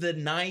end of the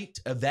night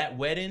of that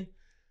wedding,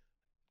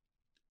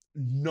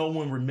 no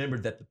one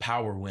remembered that the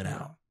power went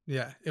out.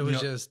 Yeah. It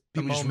was just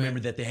people just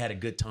remembered that they had a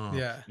good time.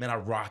 Yeah. Man, I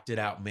rocked it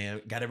out,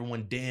 man. Got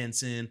everyone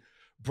dancing.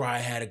 Bride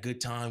had a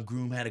good time.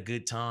 Groom had a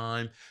good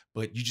time.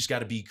 But you just got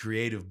to be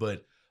creative.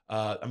 But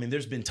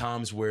there's been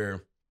times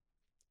where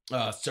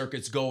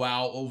circuits go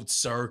out, old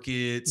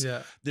circuits.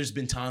 Yeah. There's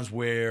been times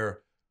where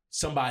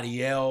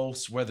somebody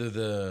else, whether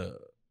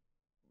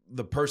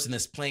the person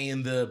that's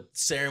playing the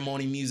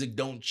ceremony music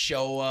don't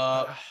show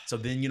up. So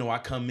then, I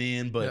come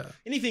in, but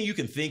anything you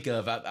can think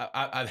of,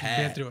 I've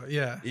had. Been through it,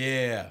 yeah.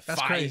 Yeah. That's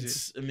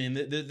fights.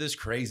 Crazy. There's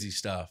crazy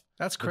stuff.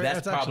 That's crazy.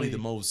 That's probably the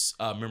most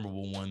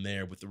memorable one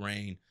there with the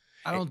rain.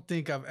 I don't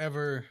think I've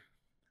ever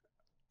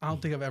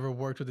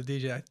worked with a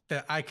DJ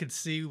that I could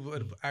see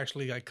would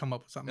actually come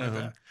up with something like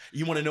that.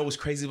 You want to know what's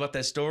crazy about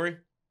that story?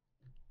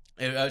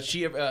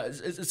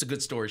 It's a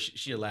good story.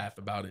 She'll laugh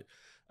about it.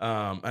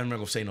 I'm not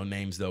gonna say no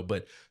names though.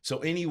 But so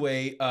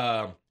anyway,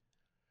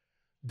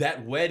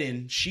 that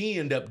wedding, she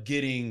ended up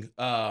getting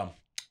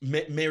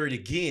married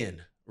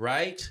again,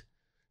 right?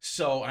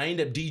 So I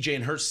ended up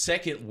DJing her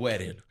second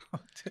wedding.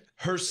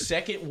 Her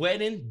second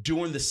wedding,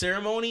 during the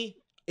ceremony,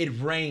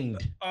 it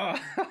rained.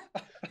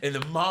 And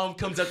the mom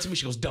comes up to me.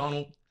 She goes,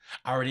 Donald,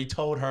 I already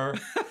told her,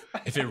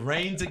 if it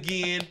rains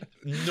again,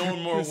 no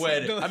more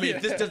wedding.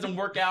 If this doesn't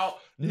work out,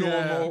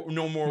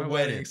 no more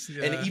weddings.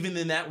 Yeah. And even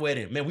in that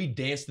wedding, man, we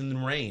danced in the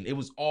rain. It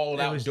was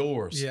all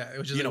outdoors. It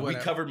was just we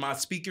covered my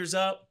speakers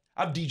up.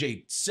 I've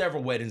DJ'd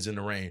several weddings in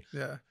the rain.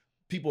 Yeah.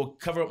 People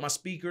cover up my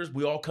speakers.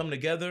 We all come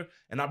together,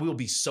 and we'll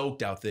be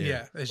soaked out there.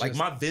 Yeah.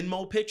 My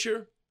Venmo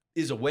picture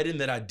is a wedding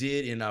that I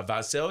did in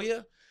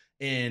Visalia,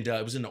 and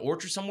it was in the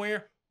orchard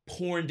somewhere.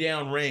 Pouring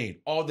down rain.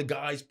 All the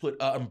guys put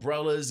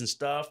umbrellas and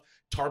stuff,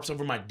 tarps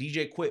over my DJ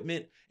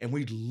equipment, and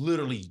we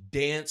literally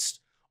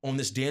danced on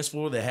this dance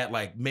floor that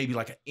had maybe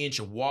an inch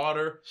of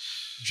water.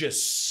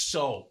 Just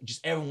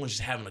everyone's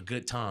just having a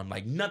good time.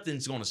 Like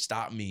nothing's gonna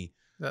stop me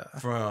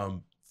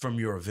from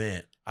your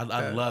event.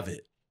 I love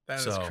it.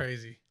 That is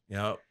crazy.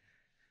 Yep.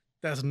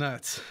 That's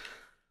nuts.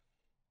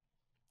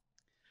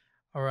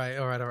 All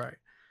right.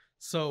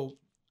 So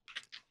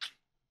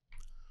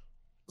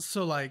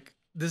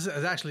this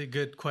is actually a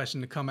good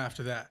question to come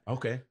after that.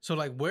 Okay. So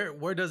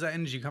where does that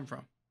energy come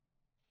from?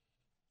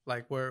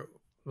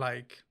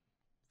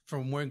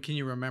 From when can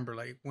you remember?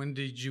 When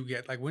did you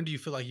get, when do you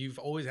feel like you've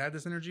always had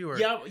this energy? Or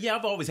yeah,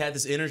 I've always had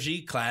this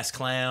energy. Class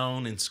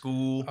clown in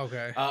school.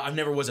 Okay. I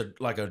never was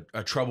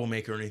a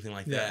troublemaker or anything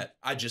like that.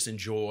 I just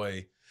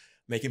enjoy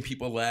making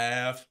people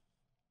laugh.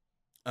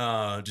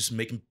 Just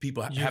making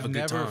people have a good time.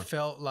 You've never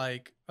felt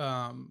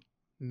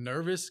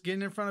nervous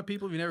getting in front of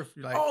people? You never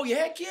oh yeah,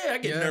 heck yeah, I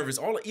get nervous.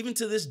 Even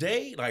to this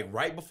day,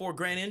 right before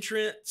grand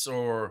entrance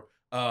or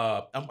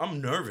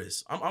I'm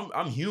nervous.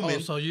 I'm human. Oh,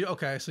 so you do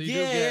get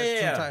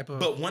some type of.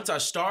 But once I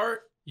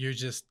start, you're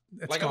just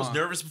I was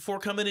nervous before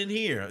coming in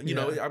here. You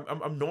know,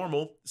 I'm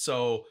normal.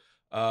 So,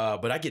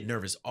 but I get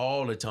nervous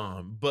all the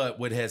time. But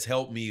what has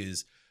helped me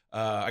is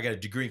I got a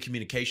degree in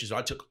communication, so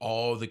I took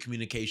all the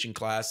communication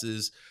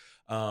classes.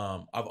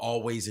 I've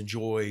always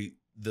enjoyed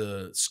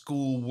the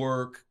school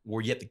work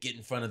where you have to get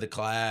in front of the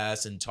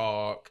class and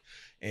talk.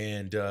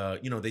 And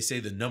you know, they say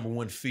the number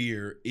one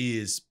fear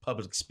is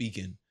public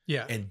speaking.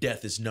 Yeah. And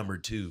death is number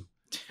 2.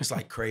 It's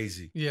like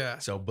crazy. Yeah.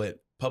 So, but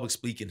public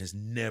speaking has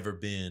never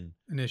been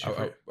an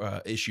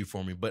issue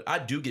for me. But I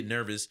do get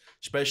nervous,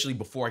 especially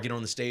before I get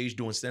on the stage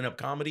doing stand-up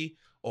comedy.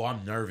 Oh,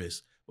 I'm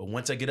nervous. But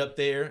once I get up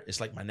there, it's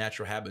like my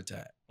natural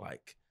habitat.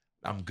 Like,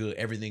 I'm good.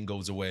 Everything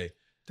goes away.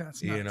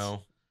 That's nuts. You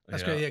know?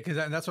 That's great. Yeah, because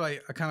that's why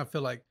I kind of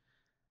feel like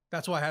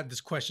that's why I had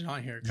this question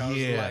on here. I was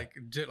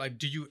like,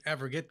 do you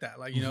ever get that?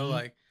 Like, you know,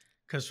 like,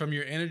 because from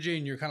your energy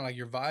and you're kind of like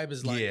your vibe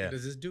is like,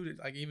 does this dude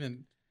like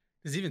even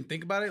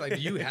think about it? Like,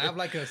 do you have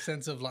like a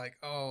sense of like,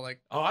 I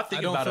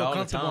think about it all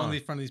the time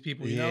in front of these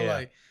people, you know,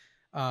 like,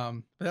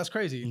 but that's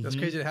crazy. That's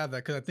crazy to have that,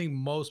 because I think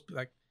most,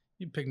 like,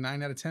 you pick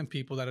 9 out of 10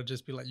 people that'll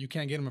just be like, you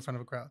can't get them in front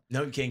of a crowd.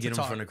 No, you can't get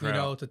them in front of a crowd.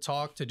 You know, to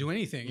talk, to do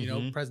anything, you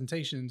know,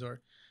 presentations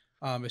or,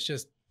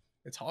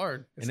 it's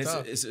hard.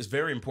 It's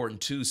very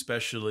important too,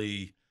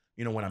 especially,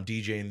 you know, when I'm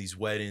DJing these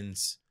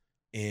weddings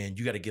and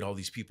you got to get all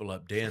these people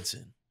up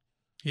dancing.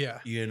 Yeah.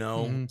 You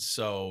know,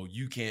 so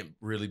you can't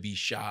really be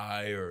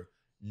shy or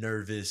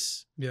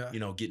nervous, you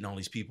know, getting all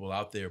these people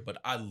out there. But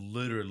I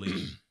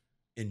literally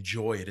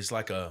enjoy it. It's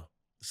like a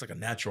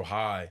natural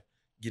high,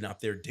 getting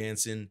out there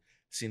dancing,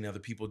 seeing other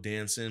people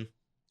dancing.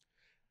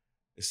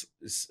 It's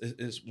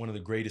one of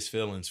the greatest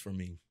feelings for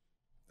me.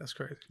 That's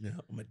crazy. Yeah,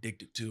 I'm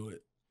addicted to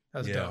it.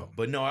 That's dope.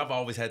 But no, I've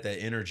always had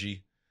that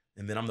energy.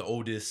 And then I'm the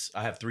oldest.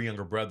 I have 3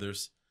 younger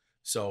brothers.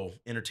 So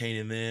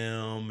entertaining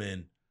them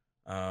and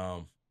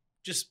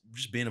just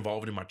being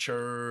involved in my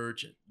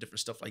church and different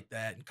stuff like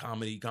that, and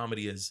comedy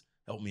has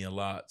helped me a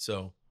lot.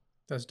 So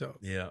that's dope.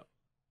 Yeah.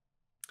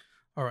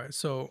 All right.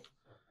 So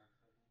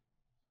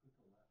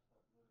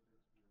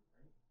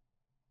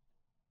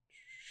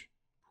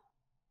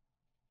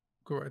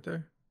go right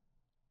there.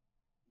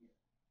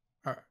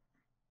 All right.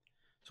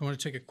 So I want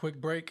to take a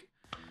quick break.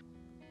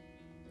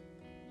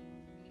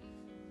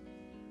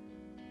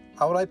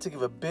 I would like to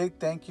give a big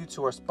thank you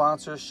to our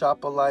sponsor,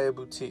 Shop Alaya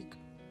Boutique.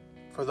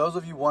 For those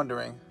of you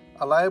wondering,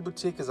 Alaya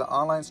Boutique is an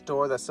online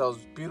store that sells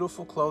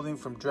beautiful clothing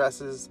from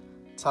dresses,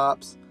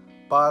 tops,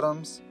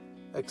 bottoms,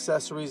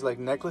 accessories like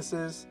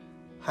necklaces,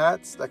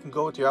 hats that can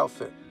go with your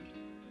outfit.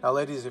 Now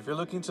ladies, if you're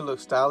looking to look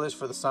stylish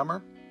for the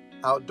summer,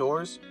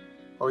 outdoors,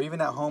 or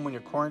even at home when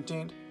you're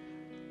quarantined,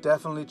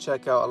 definitely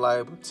check out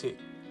Alaya Boutique.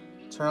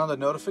 Turn on the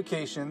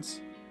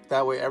notifications,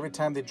 that way every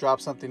time they drop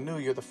something new,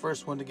 you're the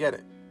first one to get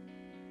it.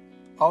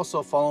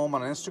 Also follow them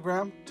on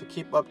Instagram to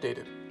keep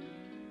updated.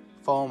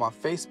 Follow them on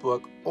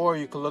Facebook, or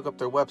you can look up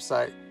their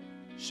website,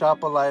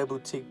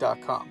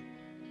 shopaliyaboutique.com.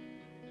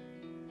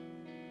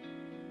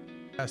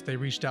 They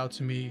reached out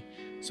to me,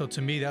 so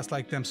to me that's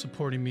like them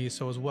supporting me.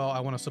 So as well, I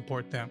want to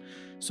support them.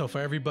 So for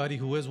everybody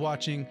who is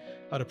watching,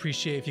 I'd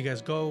appreciate if you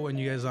guys go and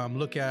you guys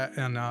look at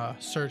and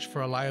search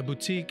for Alaya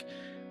Boutique.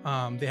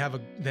 They have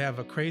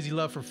a crazy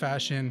love for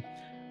fashion.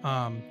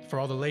 For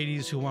all the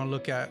ladies who want to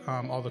look at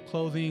all the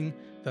clothing,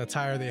 the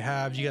attire they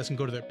have, you guys can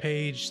go to their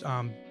page.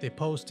 They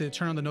post it,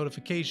 turn on the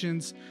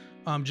notifications,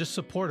 just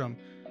support them.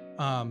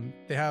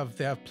 They have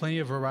plenty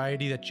of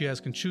variety that you guys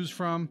can choose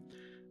from.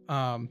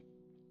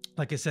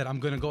 Like I said, I'm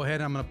going to go ahead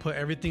and I'm going to put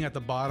everything at the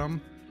bottom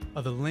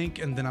of the link,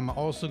 and then I'm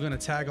also going to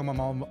tag them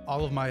on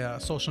all of my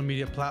social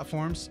media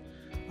platforms.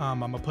 I'm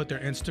going to put their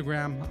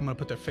Instagram, I'm going to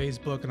put their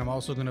Facebook, and I'm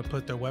also going to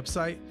put their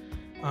website.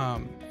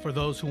 For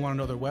those who want to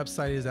know, their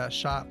website is at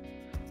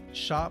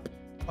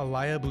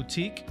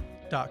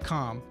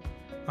shopaliyaboutique.com.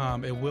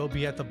 It will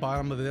be at the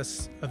bottom of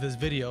this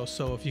video,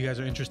 so if you guys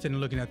are interested in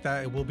looking at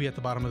that, it will be at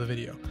the bottom of the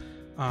video.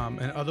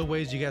 And other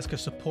ways you guys can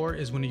support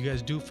is when you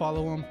guys do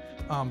follow them,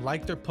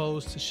 like their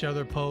posts, share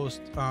their posts,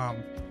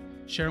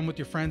 share them with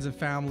your friends and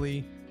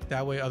family.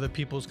 That way other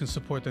people can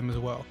support them as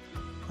well.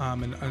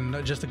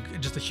 And just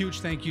a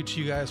huge thank you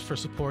to you guys for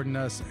supporting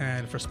us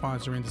and for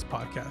sponsoring this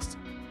podcast.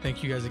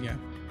 Thank you guys again.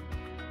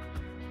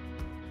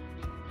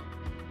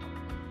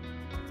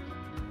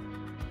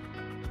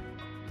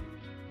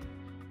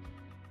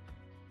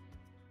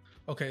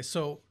 Okay,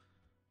 so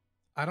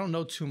I don't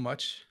know too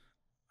much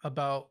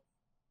about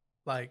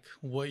like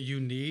what you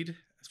need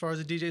as far as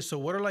a DJ. So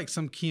what are like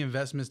some key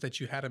investments that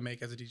you had to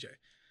make as a DJ?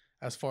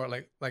 As far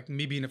like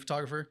me being a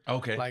photographer.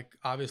 Okay. Like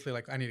obviously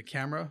like I need a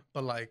camera,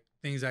 but like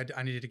things I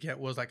needed to get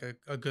was like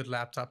a good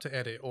laptop to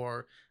edit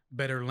or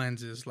better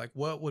lenses. Like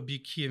what would be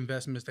key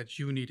investments that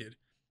you needed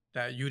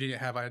that you didn't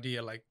have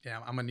idea like,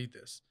 damn, I'm gonna need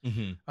this.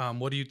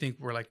 What do you think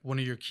were like one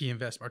of your key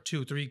investments or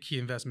 2, 3 key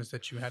investments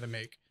that you had to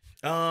make?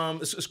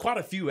 It's quite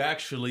a few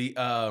actually.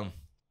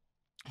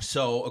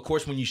 So of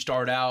course, when you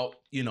start out,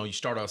 you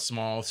start out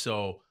small.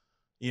 So,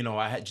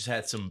 I just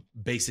had some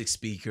basic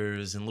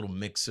speakers and a little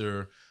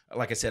mixer.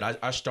 like I said,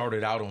 I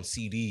started out on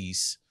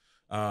CDs.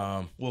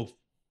 Well,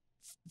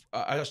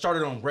 I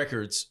started on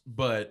records,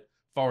 but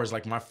as far as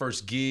like my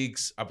first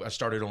gigs, I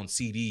started on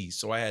CDs.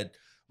 So I had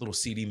little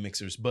CD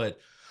mixers. But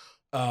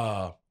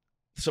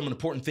some of the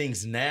important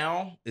things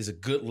now is a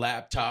good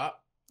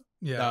laptop.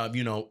 Yeah.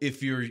 You know,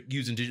 if you're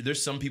using digital,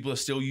 there's some people that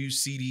still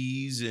use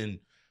CDs and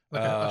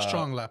like a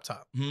strong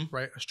laptop,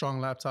 right? A strong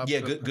laptop.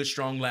 Yeah, good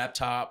strong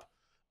laptop.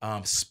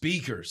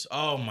 Speakers.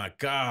 Oh my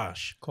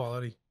gosh.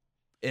 Quality.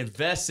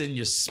 Invest in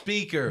your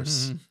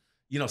speakers. Mm-hmm.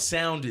 You know,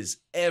 sound is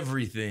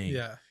everything.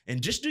 Yeah.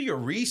 And just do your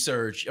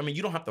research. I mean,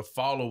 you don't have to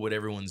follow what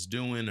everyone's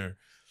doing or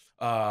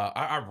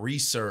I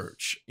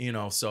research, you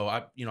know, so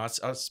I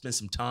spent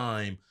some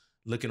time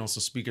looking on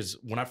some speakers.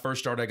 When I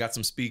first started, I got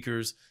some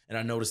speakers and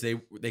I noticed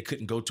they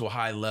couldn't go to a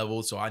high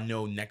level. So I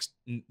knew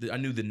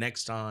the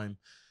next time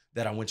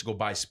that I went to go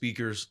buy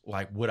speakers,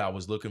 like what I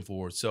was looking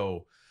for.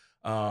 So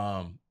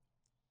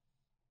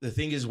the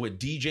thing is with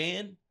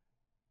DJing,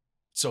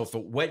 so if a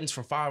wedding's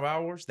for 5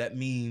 hours, that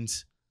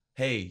means,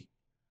 hey,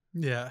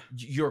 yeah,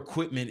 your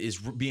equipment is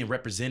being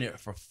represented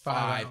for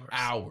 5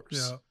 hours.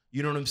 Yeah.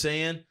 You know what I'm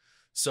saying?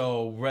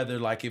 So whether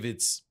like if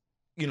it's,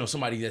 you know,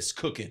 somebody that's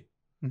cooking,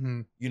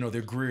 you know,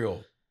 their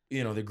grill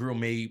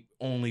may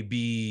only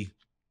be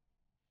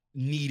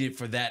needed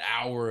for that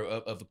hour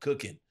of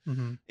cooking.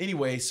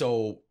 Anyway,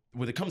 so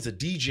when it comes to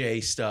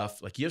DJ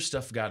stuff, like your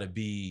stuff got to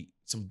be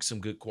some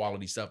good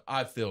quality stuff,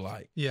 I feel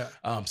like. Yeah.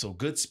 So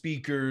good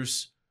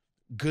speakers,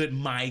 good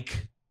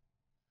mic,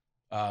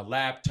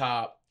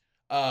 laptop,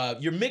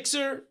 your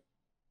mixer,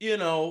 you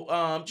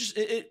know, just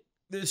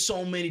there's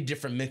so many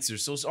different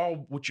mixers. So it's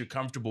all what you're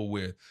comfortable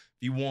with.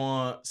 If you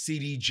want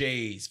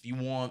CDJs, if you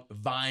want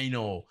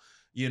vinyl,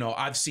 you know,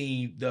 I've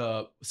seen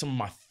some of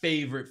my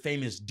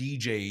famous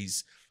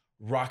DJs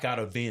rock out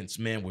events,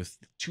 man, with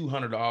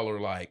 $200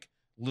 like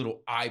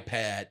little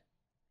iPad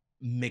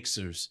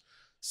mixers.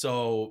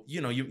 So,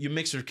 you know, your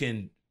mixer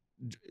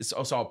it's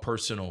all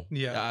personal,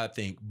 I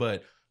think.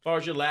 But as far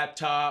as your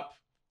laptop,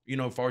 you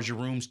know, as far as your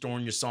room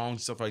storing your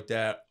songs, stuff like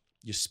that,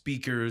 your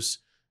speakers,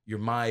 your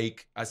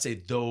mic, I'd say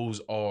those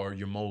are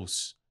your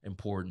most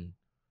important.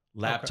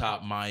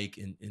 Laptop, mic,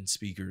 and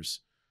speakers.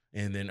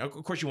 And then, of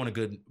course, you want a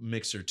good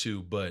mixer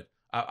too. But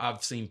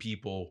I've seen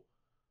people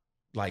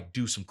like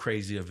do some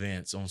crazy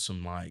events on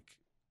some like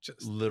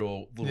just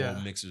little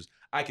mixers.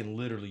 I can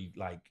literally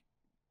like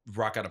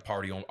rock out a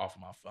party off of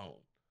my phone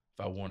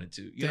if I wanted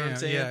to. You know what I'm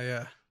saying?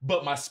 Yeah.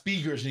 But my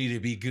speakers need to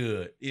be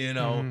good. You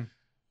know,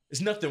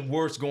 it's nothing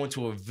worse going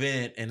to an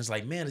event and it's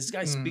like, man, this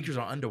guy's speakers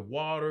are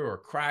underwater or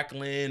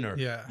crackling, or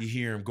you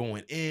hear him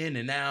going in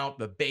and out,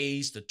 the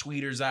bass, the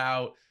tweeters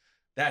out.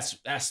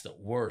 That's the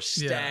worst.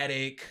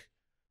 Static,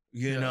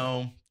 you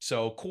know.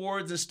 So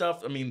chords and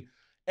stuff. I mean,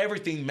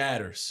 everything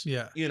matters.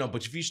 Yeah. You know,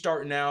 but if you're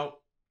starting out,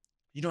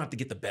 you don't have to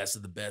get the best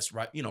of the best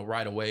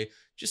right away.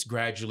 Just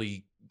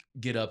gradually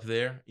get up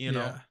there, you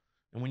know.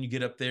 And when you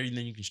get up there,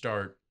 then you can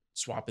start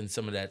swapping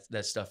some of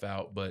that stuff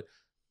out. But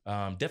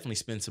definitely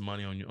spend some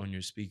money on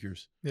your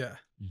speakers. Yeah.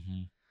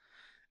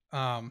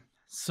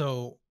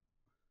 So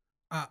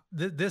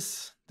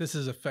this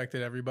has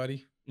affected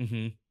everybody.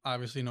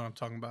 Obviously, you know what I'm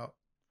talking about.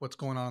 What's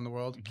going on in the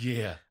world?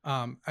 Yeah.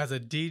 As a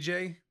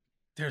DJ,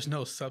 there's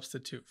no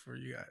substitute for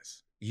you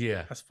guys.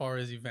 Yeah. As far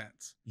as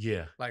events.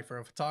 Yeah. Like for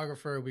a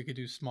photographer, we could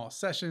do small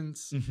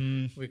sessions.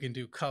 We can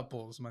do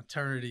couples,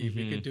 maternity.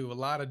 We could do a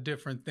lot of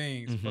different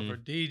things. But for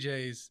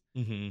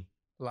DJs,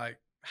 like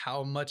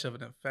how much of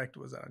an effect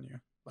was that on you?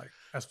 Like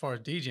as far as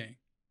DJing?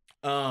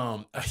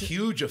 A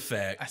huge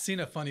effect. I seen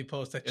a funny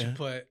post that you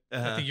put.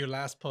 I think your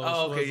last post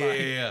was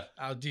like,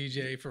 I'll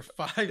DJ for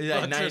 $5.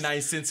 Like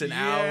 99 cents an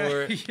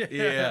hour.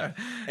 Yeah.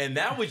 And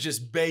that was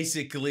just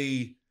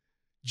basically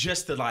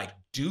just to like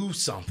do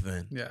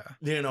something. Yeah.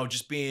 You know,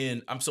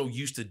 I'm so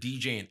used to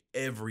DJing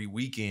every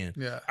weekend.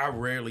 Yeah. I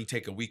rarely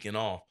take a weekend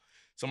off.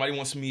 Somebody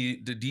wants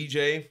me to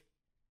DJ,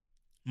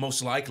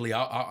 most likely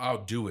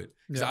I'll do it.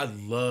 Because I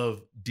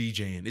love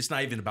DJing. It's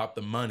not even about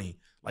the money.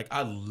 Like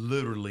I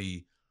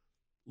literally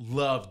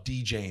love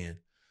DJing.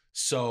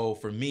 So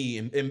for me,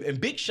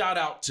 and big shout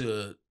out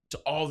to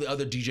all the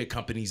other DJ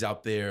companies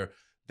out there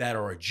that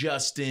are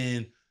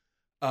adjusting,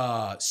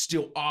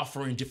 still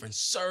offering different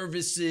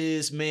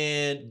services,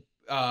 man.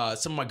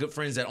 Some of my good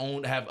friends that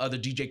have other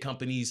DJ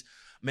companies,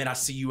 man, I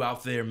see you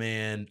out there,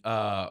 man,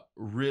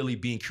 really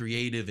being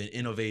creative and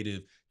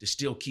innovative to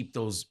still keep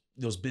those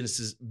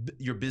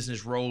your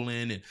business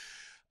rolling. And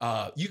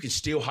you can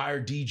still hire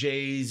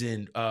DJs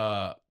and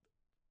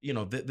you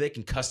know, they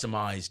can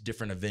customize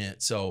different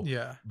events. So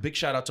big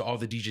shout out to all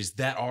the DJs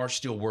that are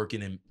still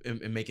working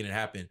and making it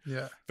happen.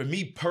 Yeah. For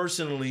me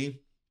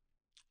personally,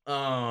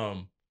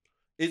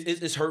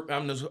 it's hurt. I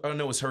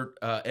know it's hurt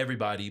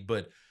everybody,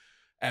 but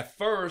at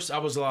first I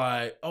was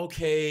like,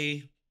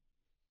 okay,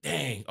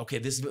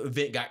 this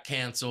event got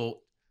canceled.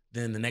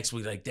 Then the next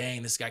week, like,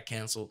 dang, this got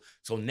canceled.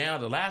 So now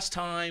the last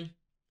time,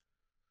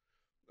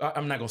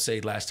 I'm not going to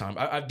say last time.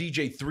 I've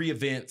DJed 3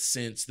 events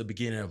since the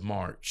beginning of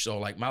March. So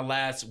like my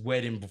last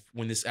wedding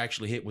when this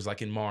actually hit was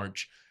like in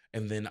March.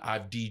 And then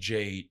I've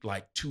DJ'd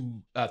like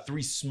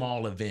 3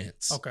 small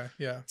events. Okay,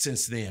 yeah.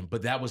 Since then,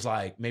 but that was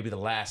like maybe the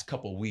last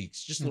couple of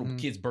weeks, just little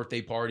kids'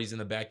 birthday parties in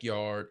the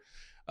backyard,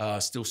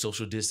 still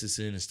social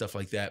distancing and stuff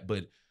like that.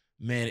 But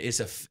man,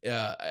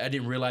 I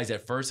didn't realize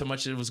at first how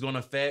much it was going to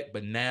affect,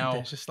 but now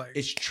it's just like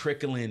it's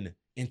trickling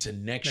into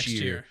next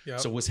year. Yep.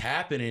 So what's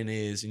happening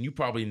is, and you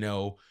probably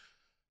know,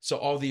 so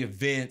all the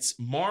events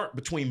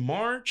between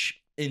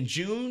March and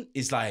June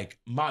is like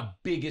my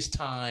biggest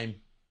time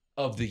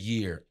of the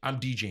year. I'm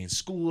DJing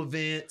school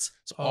events.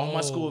 So all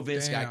my school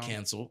events got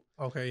canceled.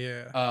 Okay,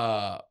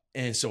 yeah.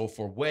 And so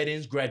for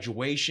weddings,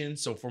 graduation.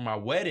 So for my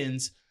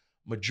weddings,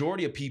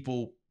 majority of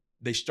people,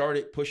 they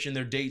started pushing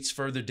their dates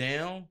further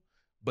down.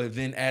 But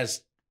then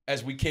as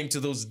we came to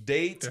those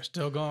dates, they're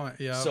still going.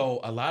 Yeah. So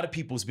a lot of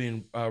people's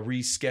been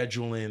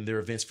rescheduling their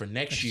events for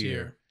next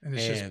year. And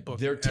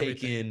they're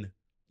taking,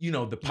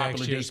 the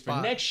popular dates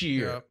for next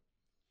year.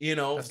 Yep.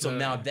 That's so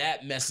now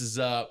that messes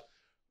up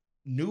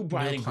new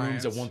bride and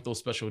grooms that want those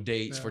special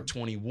dates for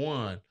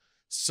 21.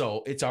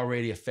 So it's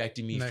already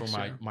affecting me for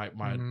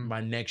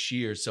my next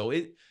year. So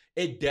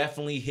it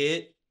definitely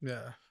hit.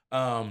 Yeah.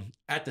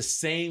 At the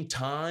same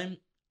time,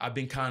 I've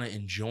been kind of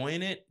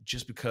enjoying it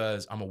just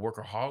because I'm a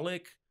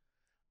workaholic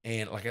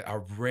and like I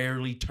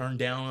rarely turn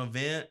down an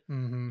event,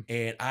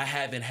 and I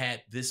haven't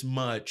had this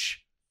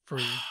much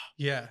free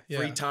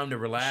time to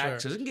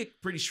relax. So it can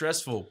get pretty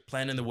stressful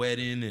planning the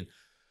wedding and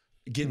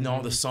getting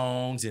all the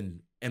songs and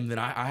then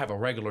I have a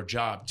regular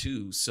job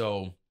too.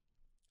 So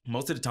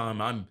most of the time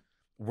I'm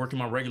working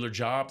my regular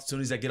job. As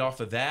soon as I get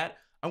off of that,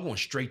 I'm going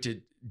straight to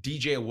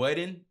DJ a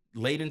wedding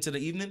late into the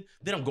evening.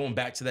 Then I'm going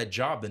back to that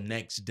job the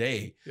next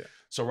day. Yeah.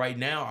 So right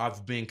now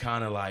I've been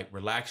kind of like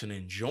relaxing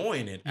and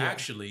enjoying it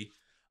actually.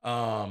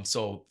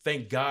 So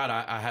thank God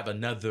I have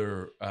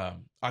another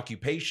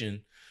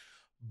occupation,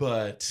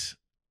 but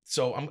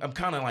so I'm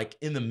kind of like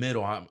in the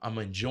middle. I'm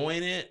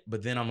enjoying it,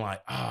 but then I'm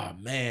like, oh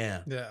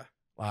man. Yeah.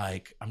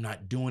 Like I'm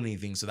not doing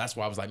anything. So that's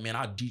why I was like, man,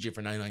 I'll DJ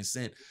for 99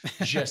 cents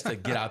just to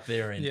get out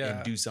there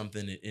and do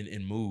something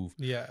and move.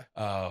 Yeah.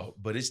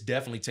 But it's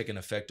definitely taking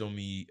effect on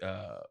me,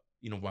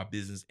 my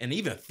business. And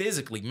even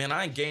physically, man,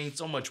 I gained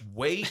so much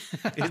weight.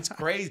 It's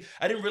crazy.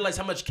 I didn't realize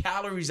how much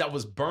calories I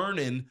was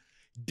burning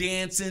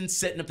dancing,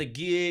 setting up the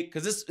gig.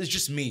 Cause it's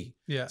just me.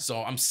 Yeah.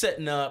 So I'm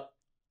setting up,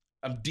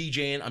 I'm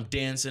DJing, I'm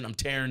dancing, I'm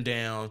tearing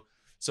down.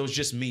 So it's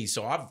just me.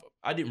 So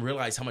I didn't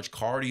realize how much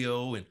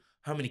cardio and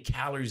how many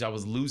calories I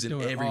was losing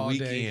every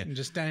weekend. And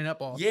just standing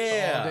up all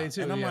day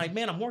too. And I'm like,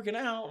 man, I'm working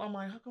out. I'm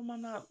like, how come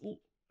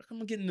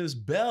I'm getting this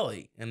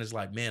belly? And it's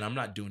like, man, I'm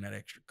not doing that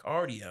extra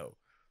cardio.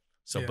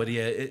 So, but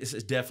it's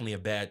definitely a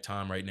bad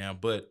time right now.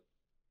 But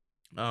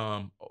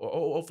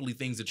hopefully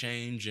things will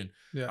change and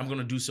I'm going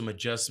to do some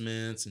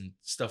adjustments and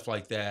stuff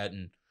like that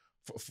and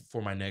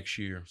for my next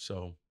year.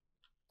 So,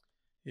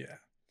 yeah.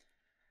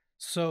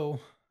 So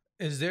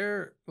is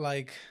there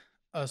like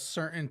a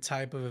certain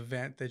type of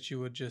event that you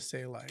would just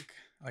say like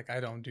I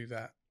don't do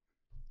that?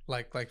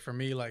 Like for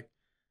me, like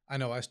I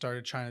know I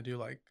started trying to do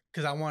like,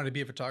 cause I wanted to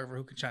be a photographer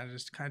who could try to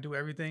just kind of do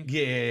everything.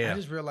 Yeah. I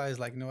just realized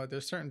like,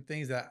 there's certain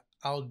things that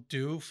I'll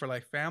do for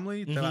like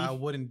family that I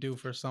wouldn't do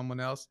for someone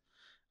else.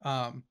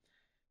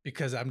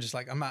 Because I'm just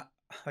like, I'm not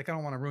like, I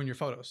don't want to ruin your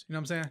photos. You know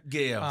what I'm saying?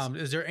 Yeah.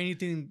 Is there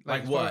anything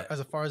like what?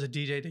 As far as a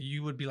DJ that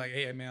you would be like,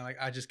 hey man, like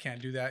I just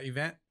can't do that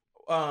event?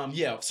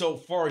 Yeah. So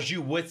far as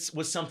you, what's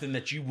something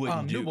that you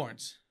wouldn't do?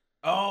 Newborns.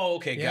 Oh,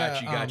 okay.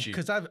 Got you.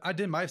 Because I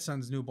did my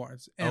son's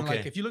newborns. And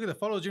like, if you look at the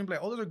photos, you're gonna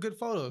be like, oh, those are good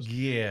photos.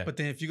 Yeah. But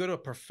then if you go to a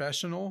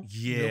professional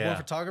newborn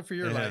photographer,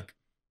 you're like,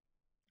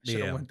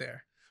 should have went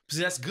there.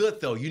 See, that's good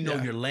though. You know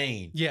your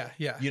lane. Yeah.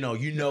 You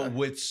know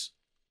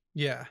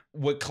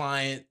what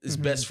client is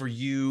best for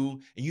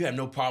you. And you have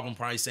no problem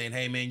probably saying,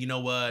 hey man, you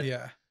know what?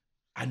 Yeah.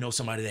 I know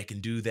somebody that can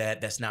do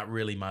that. That's not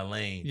really my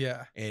lane.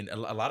 Yeah. And a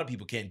lot of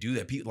people can't do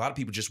that. A lot of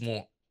people just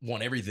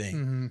want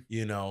everything,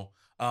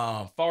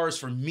 Far as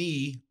for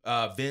me,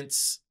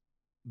 events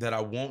that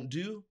I won't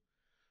do,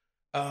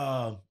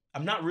 I'm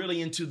not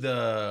really into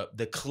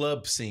the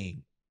club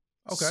scene.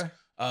 Okay.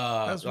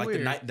 That's like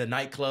weird. the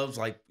nightclubs,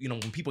 like, when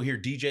people hear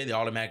DJ, they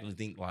automatically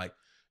think like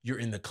you're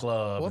in the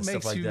club and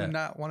stuff like that. What makes you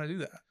not want to do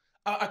that?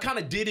 I kind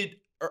of did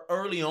it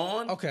early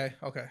on. Okay.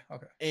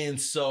 And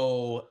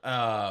so,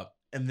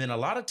 and then a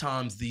lot of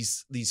times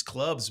these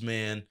clubs,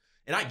 man,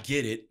 and I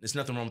get it. There's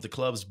nothing wrong with the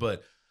clubs,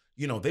 but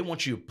they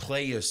want you to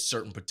play a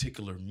certain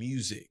particular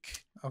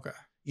music. Okay.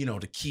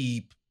 To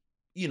keep,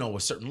 a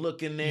certain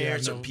look in there,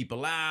 certain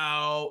people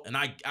out. And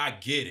I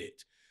get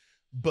it.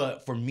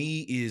 But for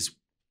me is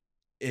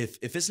if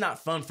it's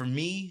not fun for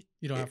me,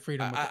 you don't have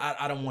freedom.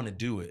 I don't want to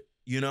do it.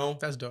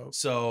 That's dope.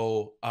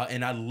 So,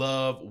 and I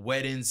love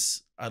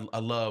weddings. I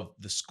love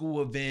the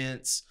school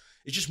events.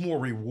 It's just more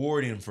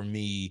rewarding for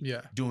me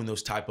doing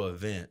those type of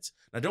events.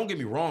 Now, don't get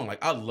me wrong. Like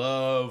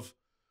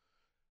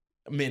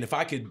if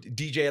I could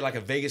DJ at like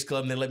a Vegas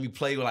club and they let me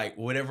play like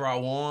whatever I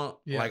want,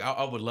 like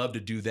I would love to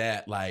do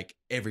that like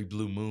every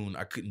blue moon.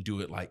 I couldn't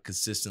do it like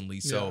consistently.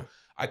 So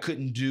I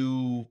couldn't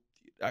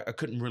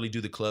really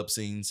do the club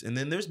scenes. And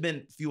then there's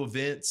been a few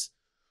events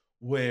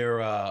where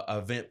a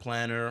event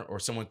planner or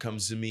someone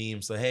comes to me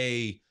and say,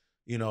 hey,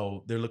 you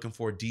know, they're looking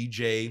for a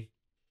DJ,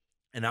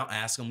 and I'll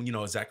ask them, you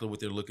know, exactly what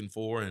they're looking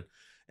for,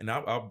 and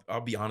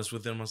I'll be honest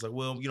with them. I was like,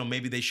 well, you know,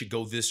 maybe they should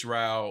go this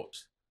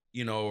route,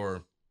 you know,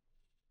 or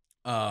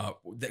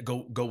that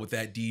go with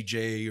that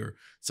DJ or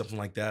something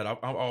like that.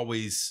 I'll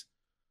always,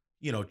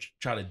 you know,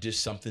 try to dish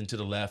something to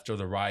the left or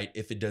the right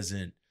if it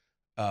doesn't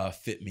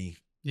fit me.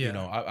 Yeah. You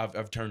know,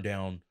 I've turned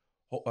down,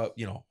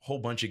 you know, a whole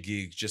bunch of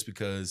gigs just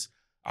because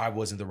I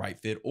wasn't the right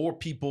fit, or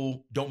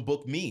people don't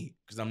book me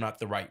because I'm not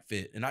the right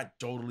fit. And I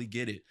totally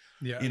get it.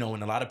 Yeah. You know,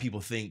 and a lot of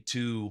people think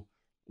too,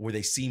 where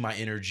they see my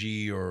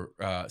energy or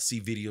see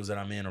videos that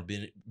I'm in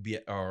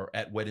or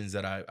at weddings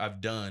that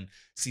I've done,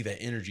 see that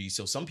energy.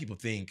 So some people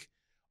think,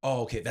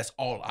 oh, okay, that's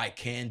all I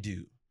can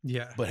do.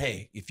 Yeah. But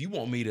hey, if you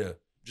want me to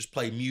just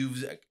play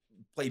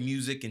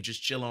music and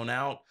just chill on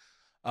out,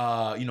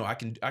 you know, I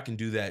can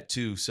do that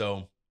too.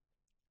 So,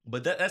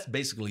 but that's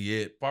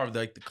basically it. Part of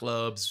like the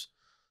clubs,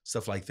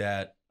 stuff like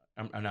that,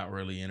 I'm not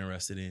really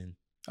interested in.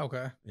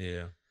 Okay.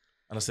 Yeah.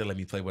 Unless they let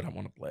me play what I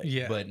want to play.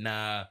 Yeah. But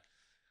nah,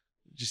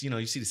 just, you know,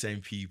 you see the same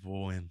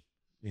people and,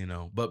 you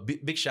know, but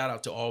big shout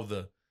out to all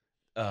the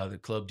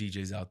club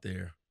DJs out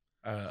there.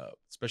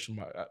 Especially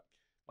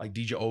like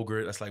DJ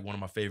Ogre. That's like one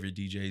of my favorite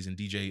DJs, and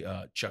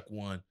DJ Chuck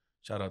One.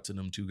 Shout out to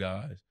them two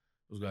guys.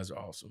 Those guys are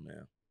awesome,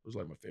 man. Those are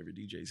like my favorite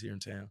DJs here in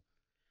town.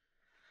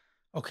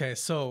 Okay.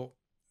 So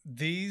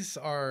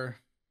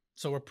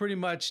we're pretty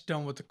much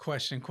done with the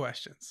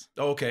questions.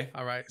 Oh, okay.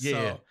 All right. Yeah.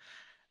 So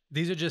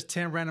these are just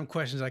 10 random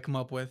questions I come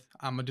up with.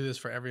 I'm going to do this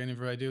for every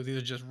interview I do. These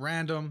are just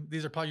random.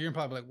 These are probably, you're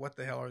probably like, what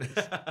the hell are these?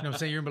 You know what I'm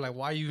saying? You're going to be like,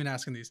 why are you even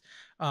asking these?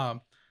 So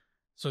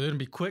they're going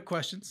to be quick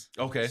questions.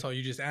 Okay. So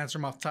you just answer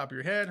them off the top of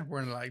your head. We're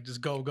going to like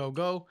just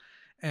go.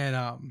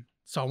 And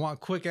so I want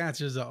quick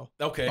answers though.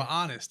 Okay. But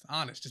honest.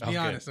 Just be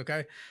honest.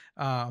 Okay.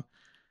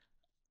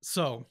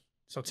 So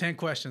 10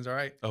 questions. All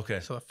right.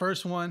 Okay. So the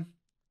first one,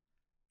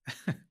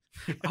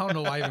 I don't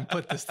know why I even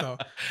put this though,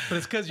 but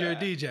it's because you're a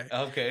DJ.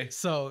 Okay.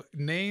 So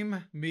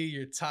name me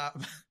your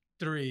top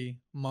 3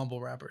 mumble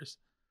rappers.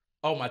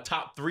 Oh, my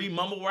top 3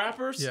 mumble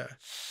rappers? Yeah.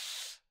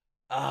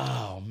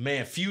 Oh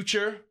man,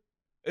 Future.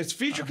 Is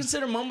Future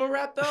considered mumble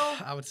rap though?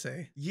 I would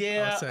say.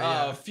 Yeah.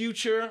 Yeah.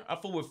 Future. I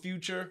fool with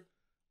Future.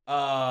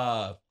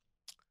 Little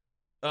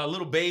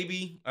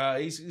Baby.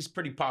 He's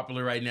pretty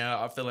popular right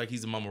now. I feel like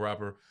he's a mumble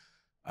rapper.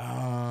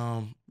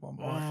 One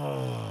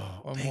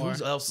more.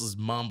 Who else is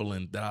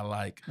mumbling that I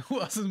like?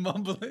 Who else is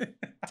mumbling?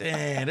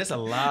 Damn, there's a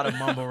lot of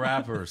mumble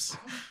rappers.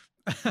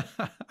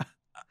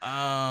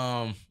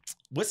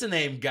 What's the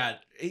name?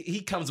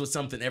 He comes with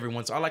something every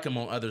once. I like him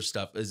on other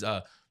stuff. Is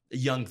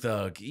Young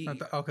Thug.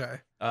 Okay.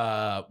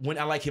 When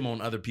I like him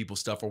on other people's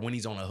stuff or when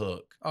he's on a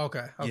hook.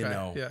 Okay. You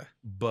know. Yeah.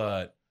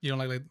 But you don't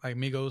like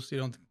Migos. You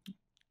don't.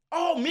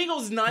 Oh,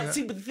 Migos is nice. Yeah.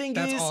 See, but the thing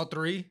That's is, all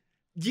 3.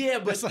 yeah,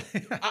 but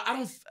Like, I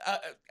don't.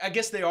 I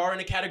guess they are in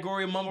a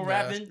category of mumble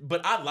rapping,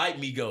 but I like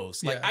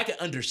Migos. Like I can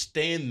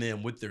understand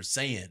them what they're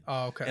saying.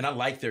 Oh, okay. And I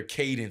like their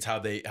cadence, how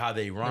they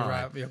rhyme.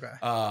 Rap,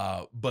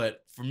 okay.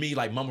 But for me,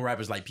 like mumble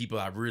rappers, like people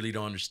I really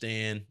don't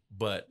understand.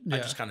 But I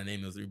just kind of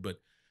name those 3.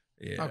 But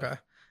yeah. Okay.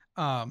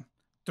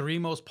 3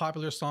 most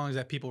popular songs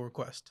that people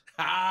request.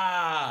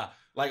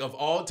 Like of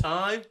all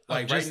time,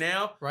 like right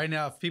now. Right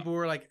now, if people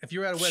were like, if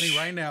you're at a wedding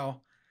right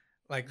now.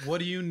 Like, what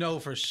do you know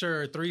for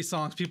sure? 3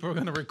 songs people are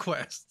going to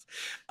request.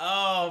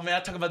 Oh, man, I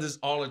talk about this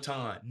all the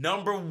time.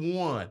 Number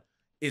 1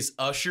 is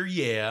Usher,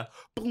 Yeah.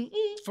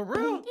 For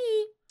real?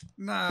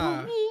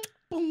 Nah.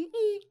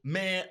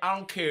 Man, I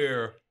don't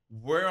care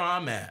where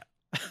I'm at.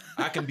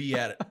 I can be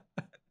at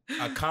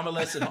a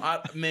convalescent.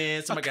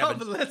 Man, somebody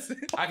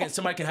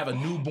can have a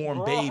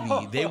newborn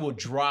baby. They will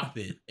drop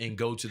it and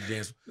go to the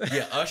dance.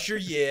 Yeah, Usher,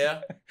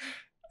 Yeah.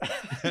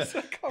 It's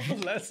a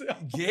convalescent.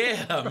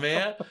 Yeah,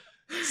 man.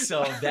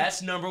 So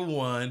that's number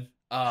 1.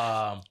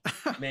 Man,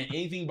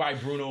 anything by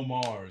Bruno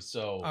Mars.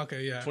 So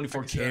okay, yeah.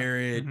 24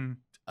 Karat,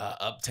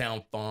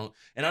 Uptown Funk.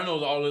 And I know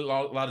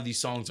a lot of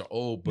these songs are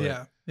old,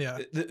 but yeah.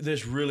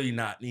 There's really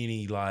not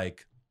any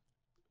like,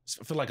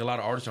 I feel like a lot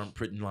of artists aren't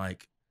putting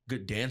like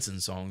good dancing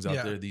songs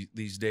out there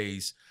these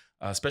days,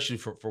 especially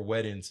for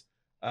weddings.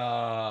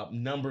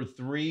 Number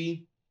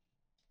 3,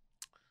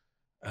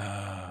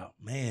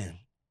 man,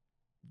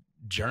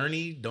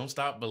 Journey, Don't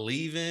Stop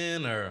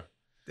Believing, or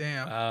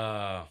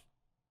damn.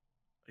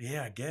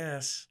 Yeah, I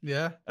guess.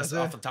 Yeah, that's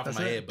off the top of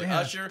my head. But damn,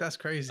 Usher, that's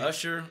crazy.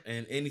 Usher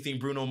and anything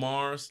Bruno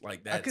Mars,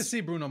 like that. I could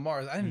see Bruno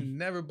Mars. I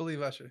never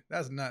believe Usher.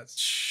 That's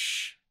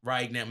nuts.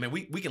 Right now, man,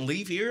 we can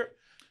leave here,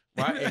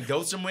 right, and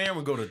go somewhere.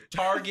 We'll go to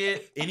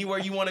Target, anywhere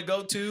you want to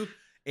go to,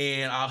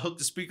 and I'll hook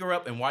the speaker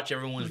up and watch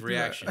everyone's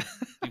reaction.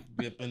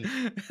 Yep,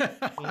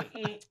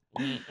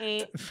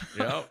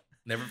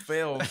 never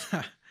fails.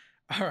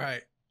 All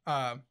right.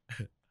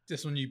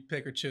 This one you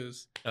pick or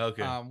choose.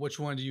 Okay. Which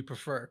one do you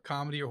prefer,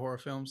 comedy or horror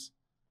films?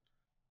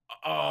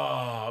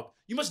 Oh,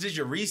 you must did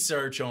your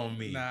research on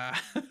me. Nah.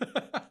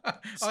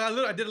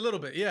 I did a little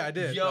bit. Yeah, I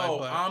did.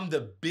 Yo, I'm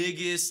the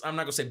biggest. I'm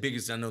not gonna say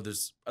biggest. I know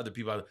there's other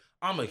people out there.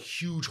 I'm a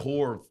huge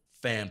horror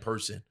fan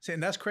person. See,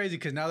 and that's crazy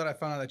because now that I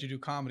found out that you do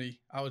comedy,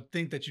 I would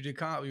think that you did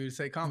comedy. You would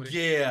say comedy.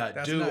 Yeah,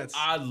 that's dude. Nuts.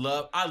 I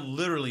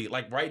literally,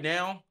 like right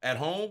now at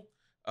home,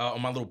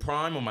 on my little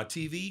Prime on my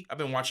TV, I've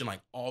been watching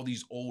like all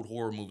these old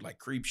horror movies like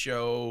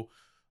Creepshow.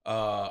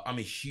 I'm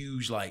a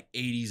huge like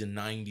 80s and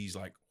 90s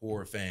like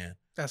horror fan.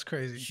 That's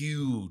crazy.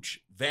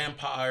 Huge.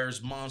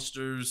 Vampires,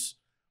 monsters.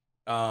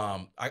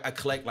 I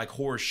collect like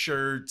horror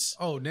shirts.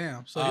 Oh,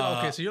 damn. So,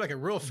 so you're like a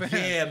real fan.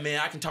 Yeah, man.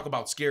 I can talk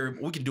about scary.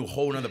 We can do a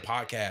whole nother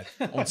podcast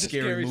on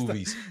scary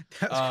movies.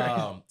 That's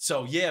crazy.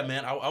 So, yeah,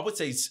 man, I would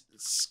say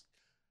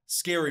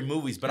scary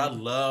movies, but I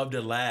love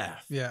to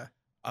laugh. Yeah.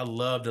 I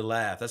love to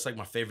laugh. That's like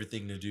my favorite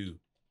thing to do.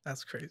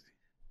 That's crazy.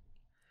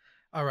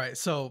 All right.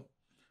 So,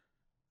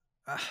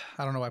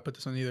 I don't know why I put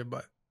this on either,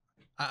 but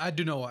I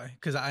do know why.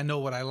 Because I know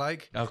what I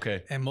like.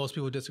 Okay. And most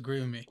people disagree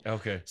with me.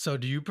 Okay. So,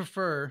 do you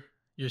prefer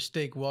your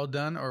steak well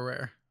done or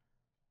rare?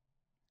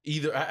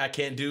 Either I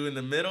can't do in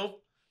the middle.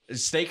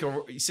 Steak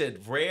or you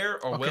said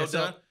rare or well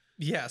done?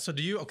 Yeah. So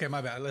do you? Okay,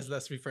 my bad. Let's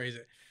rephrase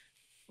it.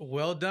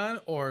 Well done,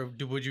 or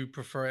would you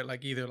prefer it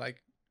like either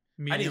like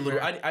medium? I need a little.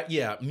 rare?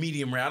 Yeah,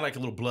 medium rare. I like a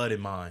little blood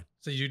in mine.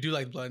 So you do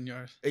like blood in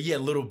yours? Yeah, a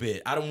little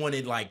bit. I don't want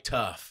it like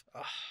tough.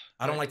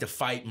 I don't Like- like to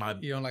fight my.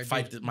 You don't like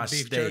fight beef, my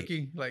beef steak.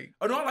 jerky? Like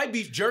Oh no, I like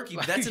beef jerky,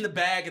 but that's in the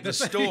bag at the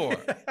store.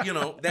 You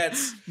know,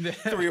 that's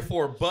 $3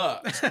 or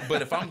 $4.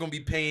 But if I'm gonna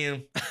be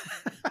paying,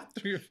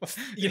 3 or 4.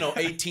 you know,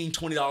 $18,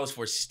 $20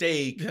 for a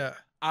steak, Yeah.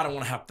 I don't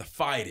want to have to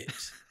fight it.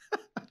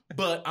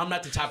 But I'm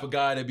not the type of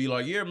guy to be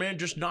like, yeah, man,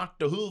 just knock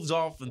the hooves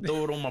off and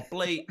throw it on my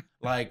plate.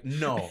 Like,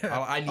 no,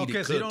 I need it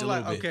cooked so you don't a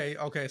like. little bit.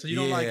 Okay. So you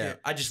don't like it.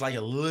 I just like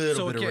a little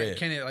So bit of red.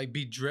 can it like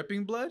be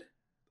dripping blood?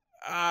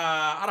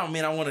 I don't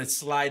mean I want it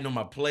sliding on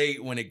my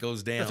plate when it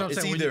goes down. That's what I'm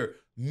It's saying, when either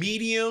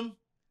medium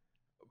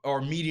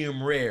or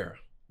medium rare.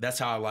 That's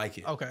how I like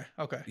it. Okay.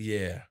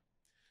 Yeah.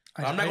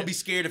 I'm not gonna be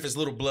scared if it's a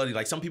little bloody.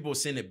 Like some people will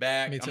send it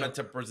back. Me I'm too. not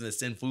the type of person to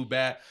send food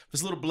back. If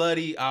it's a little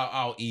bloody,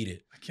 I'll eat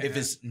it. can't. If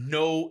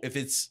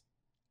it's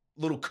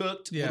a little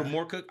cooked, a Yeah. little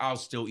more cooked, I'll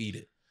still eat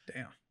it.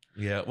 Damn.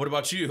 Yeah. What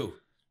about you?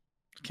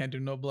 Can't do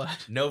no blood.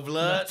 No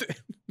blood?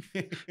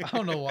 Nothing. I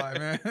don't know why,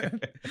 man.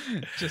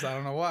 Just I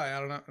don't know why. I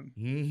don't know.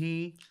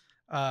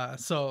 Mm-hmm.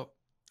 So,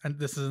 and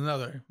this is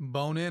another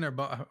bone in or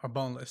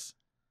boneless.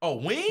 Oh,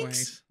 wings?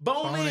 Wings.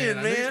 Bone in,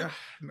 I man.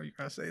 I know you're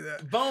gonna say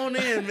that. Bone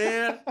in,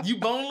 man. You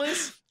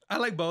boneless? I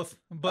like both,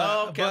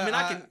 but, Okay, but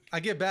I mean, I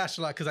get bashed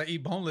a lot because I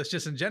eat boneless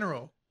just in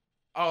general.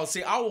 Oh,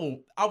 see,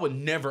 I would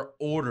never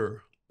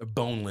order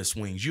boneless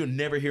wings. You'll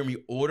never hear me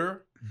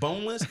order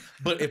boneless,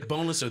 but if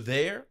boneless are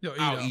there, You'll eat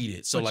I'll them. eat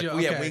it. So But like you-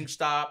 we have okay.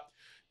 Wingstop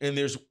and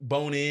there's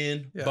bone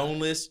in, Yeah.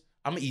 boneless.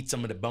 I'm gonna eat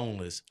some of the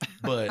boneless.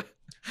 But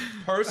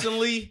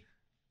personally,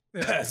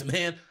 Yeah.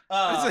 man,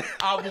 I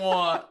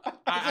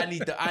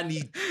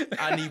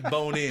need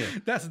bone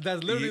in. That's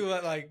literally Yeah.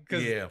 what like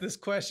because Yeah. this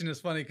question is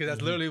funny because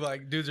that's Mhm. literally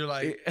like dudes are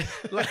like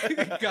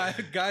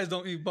guys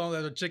don't eat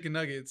boneless or chicken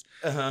nuggets.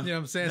 Uh-huh. You know what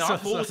I'm saying? No, So I'm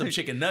full with some like-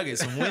 chicken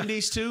nuggets, some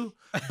Wendy's too.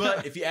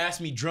 But if you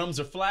ask me drums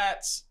or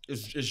flats,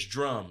 it's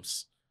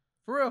drums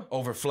For real?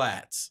 over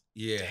flats.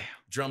 Yeah.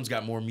 Drums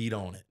got more meat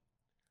on it.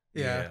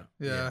 Yeah.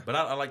 But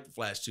I like the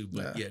flats too.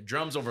 But Yeah. yeah,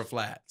 drums over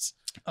flats.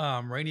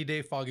 Rainy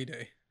day, foggy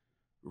day.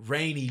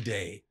 Rainy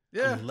day.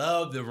 Yeah. I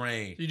love the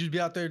rain. You just be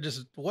out there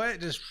just wet,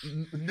 just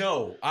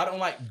No, I don't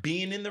like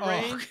being in the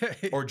rain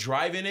okay. or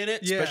driving in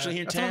it, Yeah, especially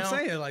here in that's town. what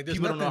I'm saying. Like, there's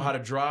People don't know nothing- how to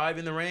drive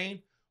in the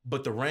rain,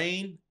 but the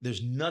rain,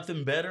 there's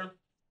nothing better.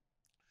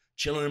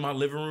 Chilling in my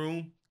living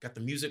room, got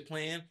the music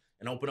playing,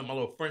 and open up my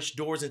little French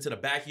doors into the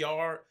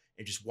backyard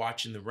and just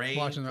watching the rain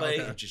play okay.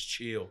 and just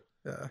chill.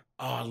 Yeah.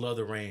 Oh, I love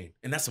the rain,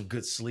 and that's some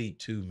good sleep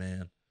too,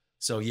 man.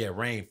 So yeah,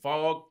 rain,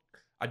 fog.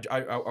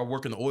 I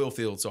work in the oil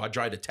field, so I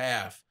drive to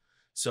Taft.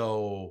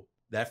 So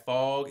that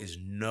fog is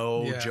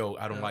no Yeah, joke.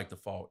 I don't yeah. like the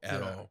fog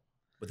at Yeah. all.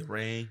 But the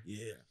rain,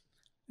 yeah.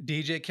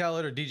 DJ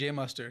Khaled or DJ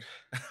Mustard?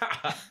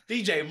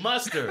 DJ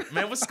Mustard,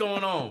 man, what's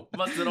going on?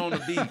 Mustard on the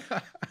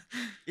beat.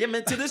 Yeah,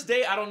 man. To this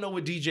day, I don't know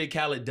what DJ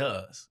Khaled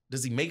does.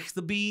 Does he make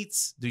the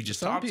beats? Do he just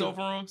Some talks people-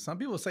 over them? Some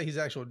people say he's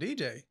actual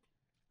DJ.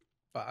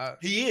 But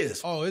He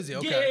is. oh, is he?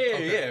 Okay. Yeah,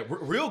 okay. yeah.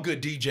 Real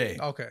good DJ.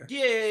 Okay.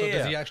 Yeah, So yeah.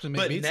 does he actually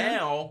make But beats? then?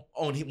 now,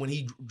 when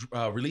he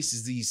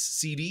releases these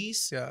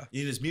CDs Yeah.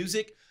 in his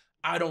music,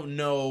 I don't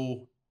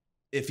know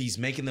if he's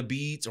making the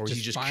beats or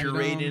he's just finding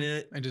curating them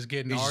it. and just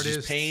getting He's artists.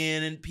 just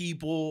paying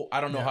people. I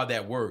don't know Yeah. how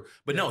that works.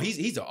 But no, Yeah.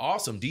 he's an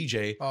awesome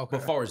DJ. Okay.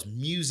 But as far as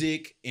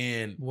music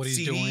and What he's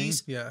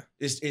CDs, doing? Yeah.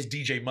 is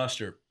DJ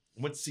Mustard.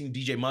 Went to see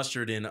DJ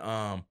Mustard in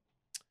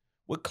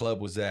what club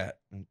was that?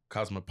 In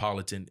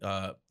Cosmopolitan.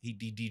 He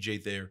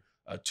DJ'd there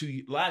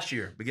beginning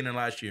of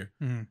last year.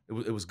 Mhm.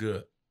 It was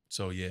good.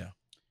 So yeah.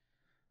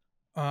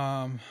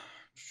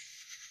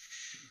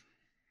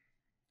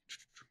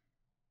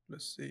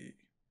 Let's see.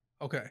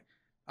 Okay.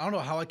 I don't know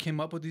how I came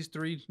up with these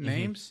three Mm-hmm.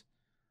 names,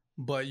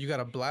 but you got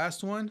a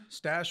blast one,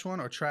 stash one,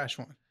 or trash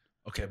one.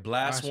 Okay,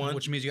 blast one.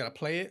 Which means you got to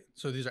play it.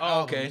 So these are Oh,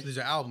 albums. okay. These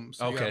are albums.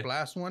 So you got Okay. a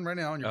blast one right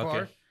now in your Okay.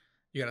 car.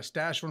 You got a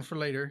stash one for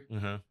later,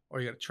 Uh-huh.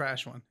 or you got a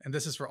trash one. And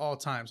this is for all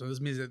time. So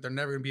this means that they're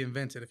never going to be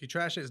invented. If you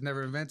trash it, it's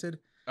never invented.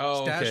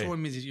 Oh, Stash okay.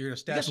 one means you're gonna You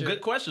stash got some it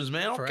good questions,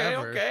 man.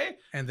 forever. Okay.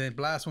 And then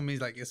blast one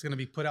means like it's gonna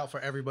be put out for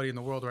everybody in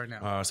the world right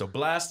now. So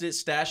blast it,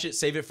 stash it,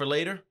 save it for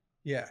later.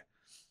 Yeah.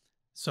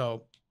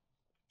 So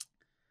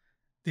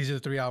these are the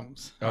 3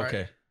 albums. All Okay.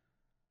 right?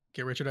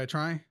 Get Rich or Die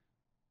Trying,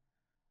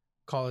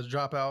 College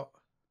Dropout,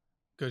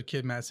 Good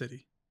Kid, Mad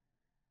City.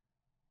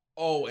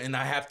 Oh, and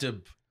I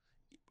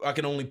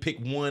can only pick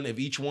one of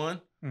each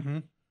one. Mm-hmm.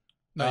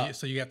 No,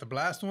 so you got the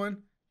blast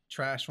one,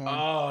 trash one.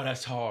 Oh,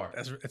 that's hard.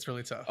 It's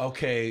really tough.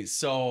 Okay,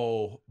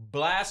 so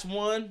blast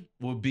one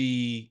would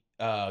be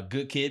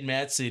Good Kid,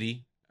 Mad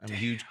City. I'm a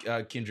huge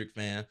Kendrick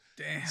fan.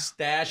 Damn.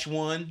 Stash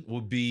one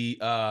would be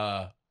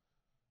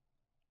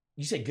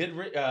you said Get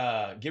Rich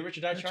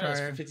or Die Trying.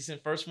 That's 50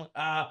 Cent first one.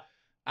 I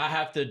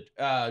have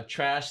to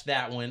trash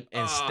that one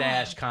and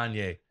stash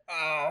Kanye.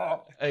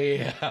 Oh.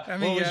 Yeah. I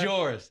mean, what was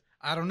yours?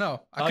 I don't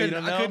know. I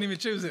couldn't even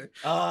choose it.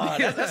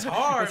 That's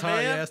hard, it's man.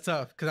 hard. Yeah, it's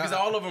tough because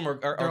all of them are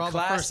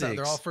classics.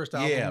 They're all first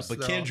albums. Yeah,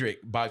 but Kendrick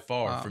by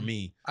far for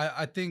me.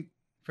 I think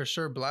for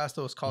sure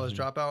Blasto is College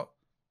Dropout.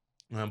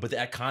 But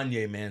that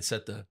Kanye man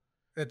set the.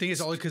 I think it's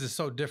only because it's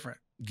so different.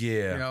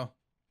 Yeah, you know.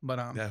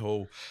 But that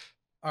whole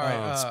all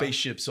right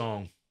spaceship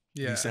song.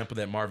 Yeah, he sampled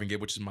that Marvin Gaye,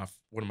 which is one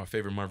of my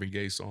favorite Marvin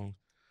Gaye songs.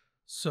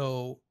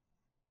 So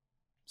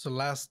the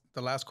last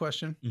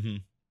question. Mm-hmm.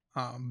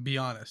 Be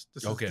honest.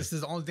 This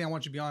is the only thing I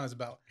want you to be honest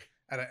about.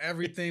 Out of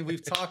everything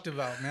we've talked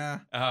about,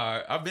 man.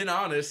 I've been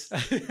honest.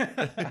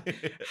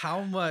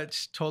 How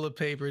much toilet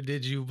paper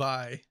did you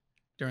buy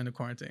during the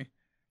quarantine?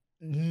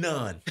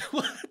 None.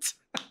 What?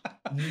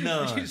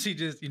 None.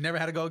 You never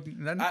had to go.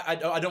 Nothing?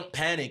 I don't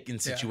panic in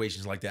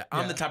situations like that.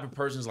 I'm the type of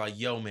person who's like,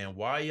 yo, man,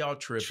 why are y'all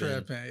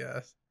tripping?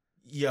 Yes.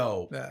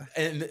 Yo,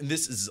 and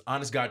this is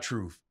honest God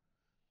truth.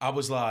 I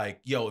was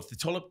like, yo, if the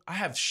toilet, I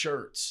have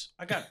shirts.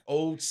 I got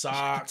old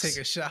socks. Take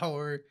a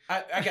shower.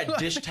 I got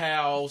dish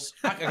towels.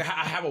 I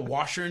have a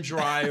washer and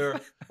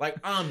dryer. Like,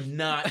 I'm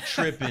not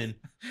tripping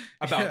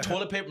about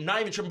toilet paper. I'm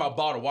not even tripping about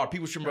bottled water.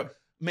 People tripping about,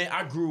 man,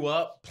 I grew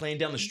up playing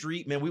down the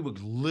street. Man, we would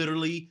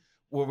literally,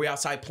 where we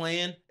outside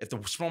playing, if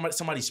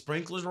somebody's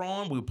sprinklers were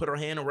on, we would put our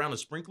hand around the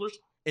sprinklers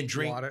and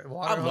drink. Water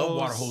I love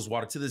water hose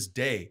water to this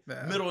day.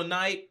 Yeah. Middle of the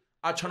night,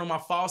 I turn on my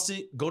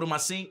faucet, go to my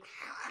sink,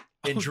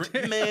 and drink.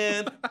 Damn.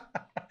 Man,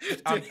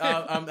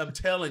 I'm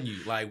telling you,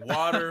 like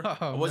water.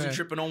 I wasn't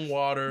tripping on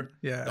water.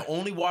 Yeah. The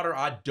only water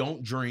I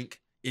don't drink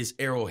is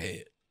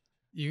Arrowhead.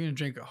 You're gonna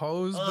drink a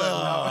hose, but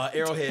no.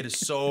 Arrowhead is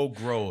so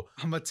gross.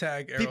 I'm gonna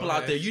tag Arrowhead. People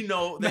out there, you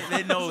know,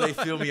 they know they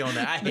feel me on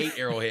that. I hate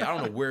Arrowhead. I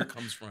don't know where it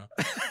comes from,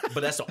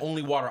 but that's the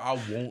only water I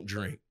won't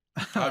drink.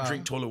 I'll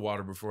drink toilet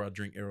water before I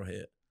drink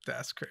Arrowhead.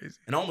 That's crazy.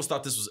 And I almost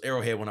thought this was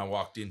Arrowhead when I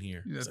walked in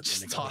here. You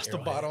just toss the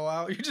bottle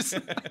out. You just.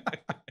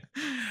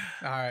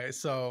 All right,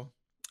 so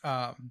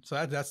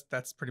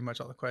that's pretty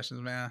much all the questions,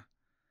 man.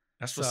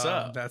 That's what's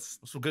up. That's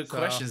some good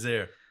questions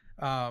there.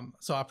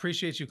 So I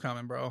appreciate you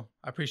coming, bro.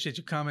 I appreciate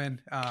you coming.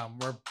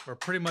 We're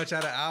pretty much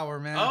at an hour,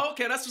 man. Oh,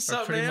 okay, that's what's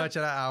up, pretty man. Much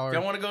at an hour.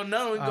 Y'all want to go?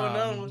 No, we can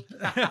go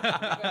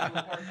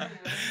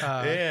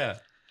yeah.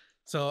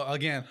 So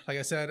again, like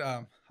I said,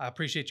 I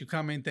appreciate you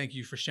coming. Thank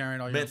you for sharing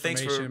all your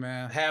information, thanks for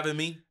man. Having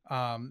me.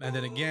 And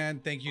then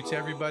again, thank you to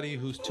everybody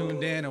who's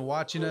tuned in and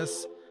watching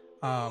us.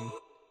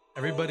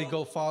 Everybody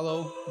go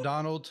follow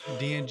Donald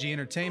DNG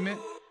Entertainment.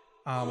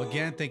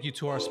 Again, thank you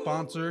to our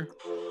sponsor,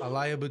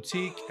 Alaya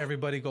Boutique.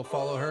 Everybody go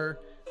follow her.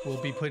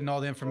 We'll be putting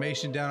all the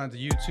information down on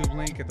the YouTube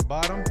link at the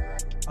bottom.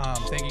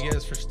 Thank you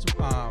guys for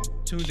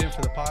tuned in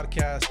for the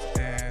podcast,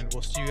 and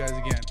we'll see you guys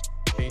again.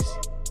 Peace.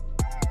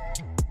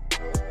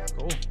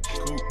 Cool.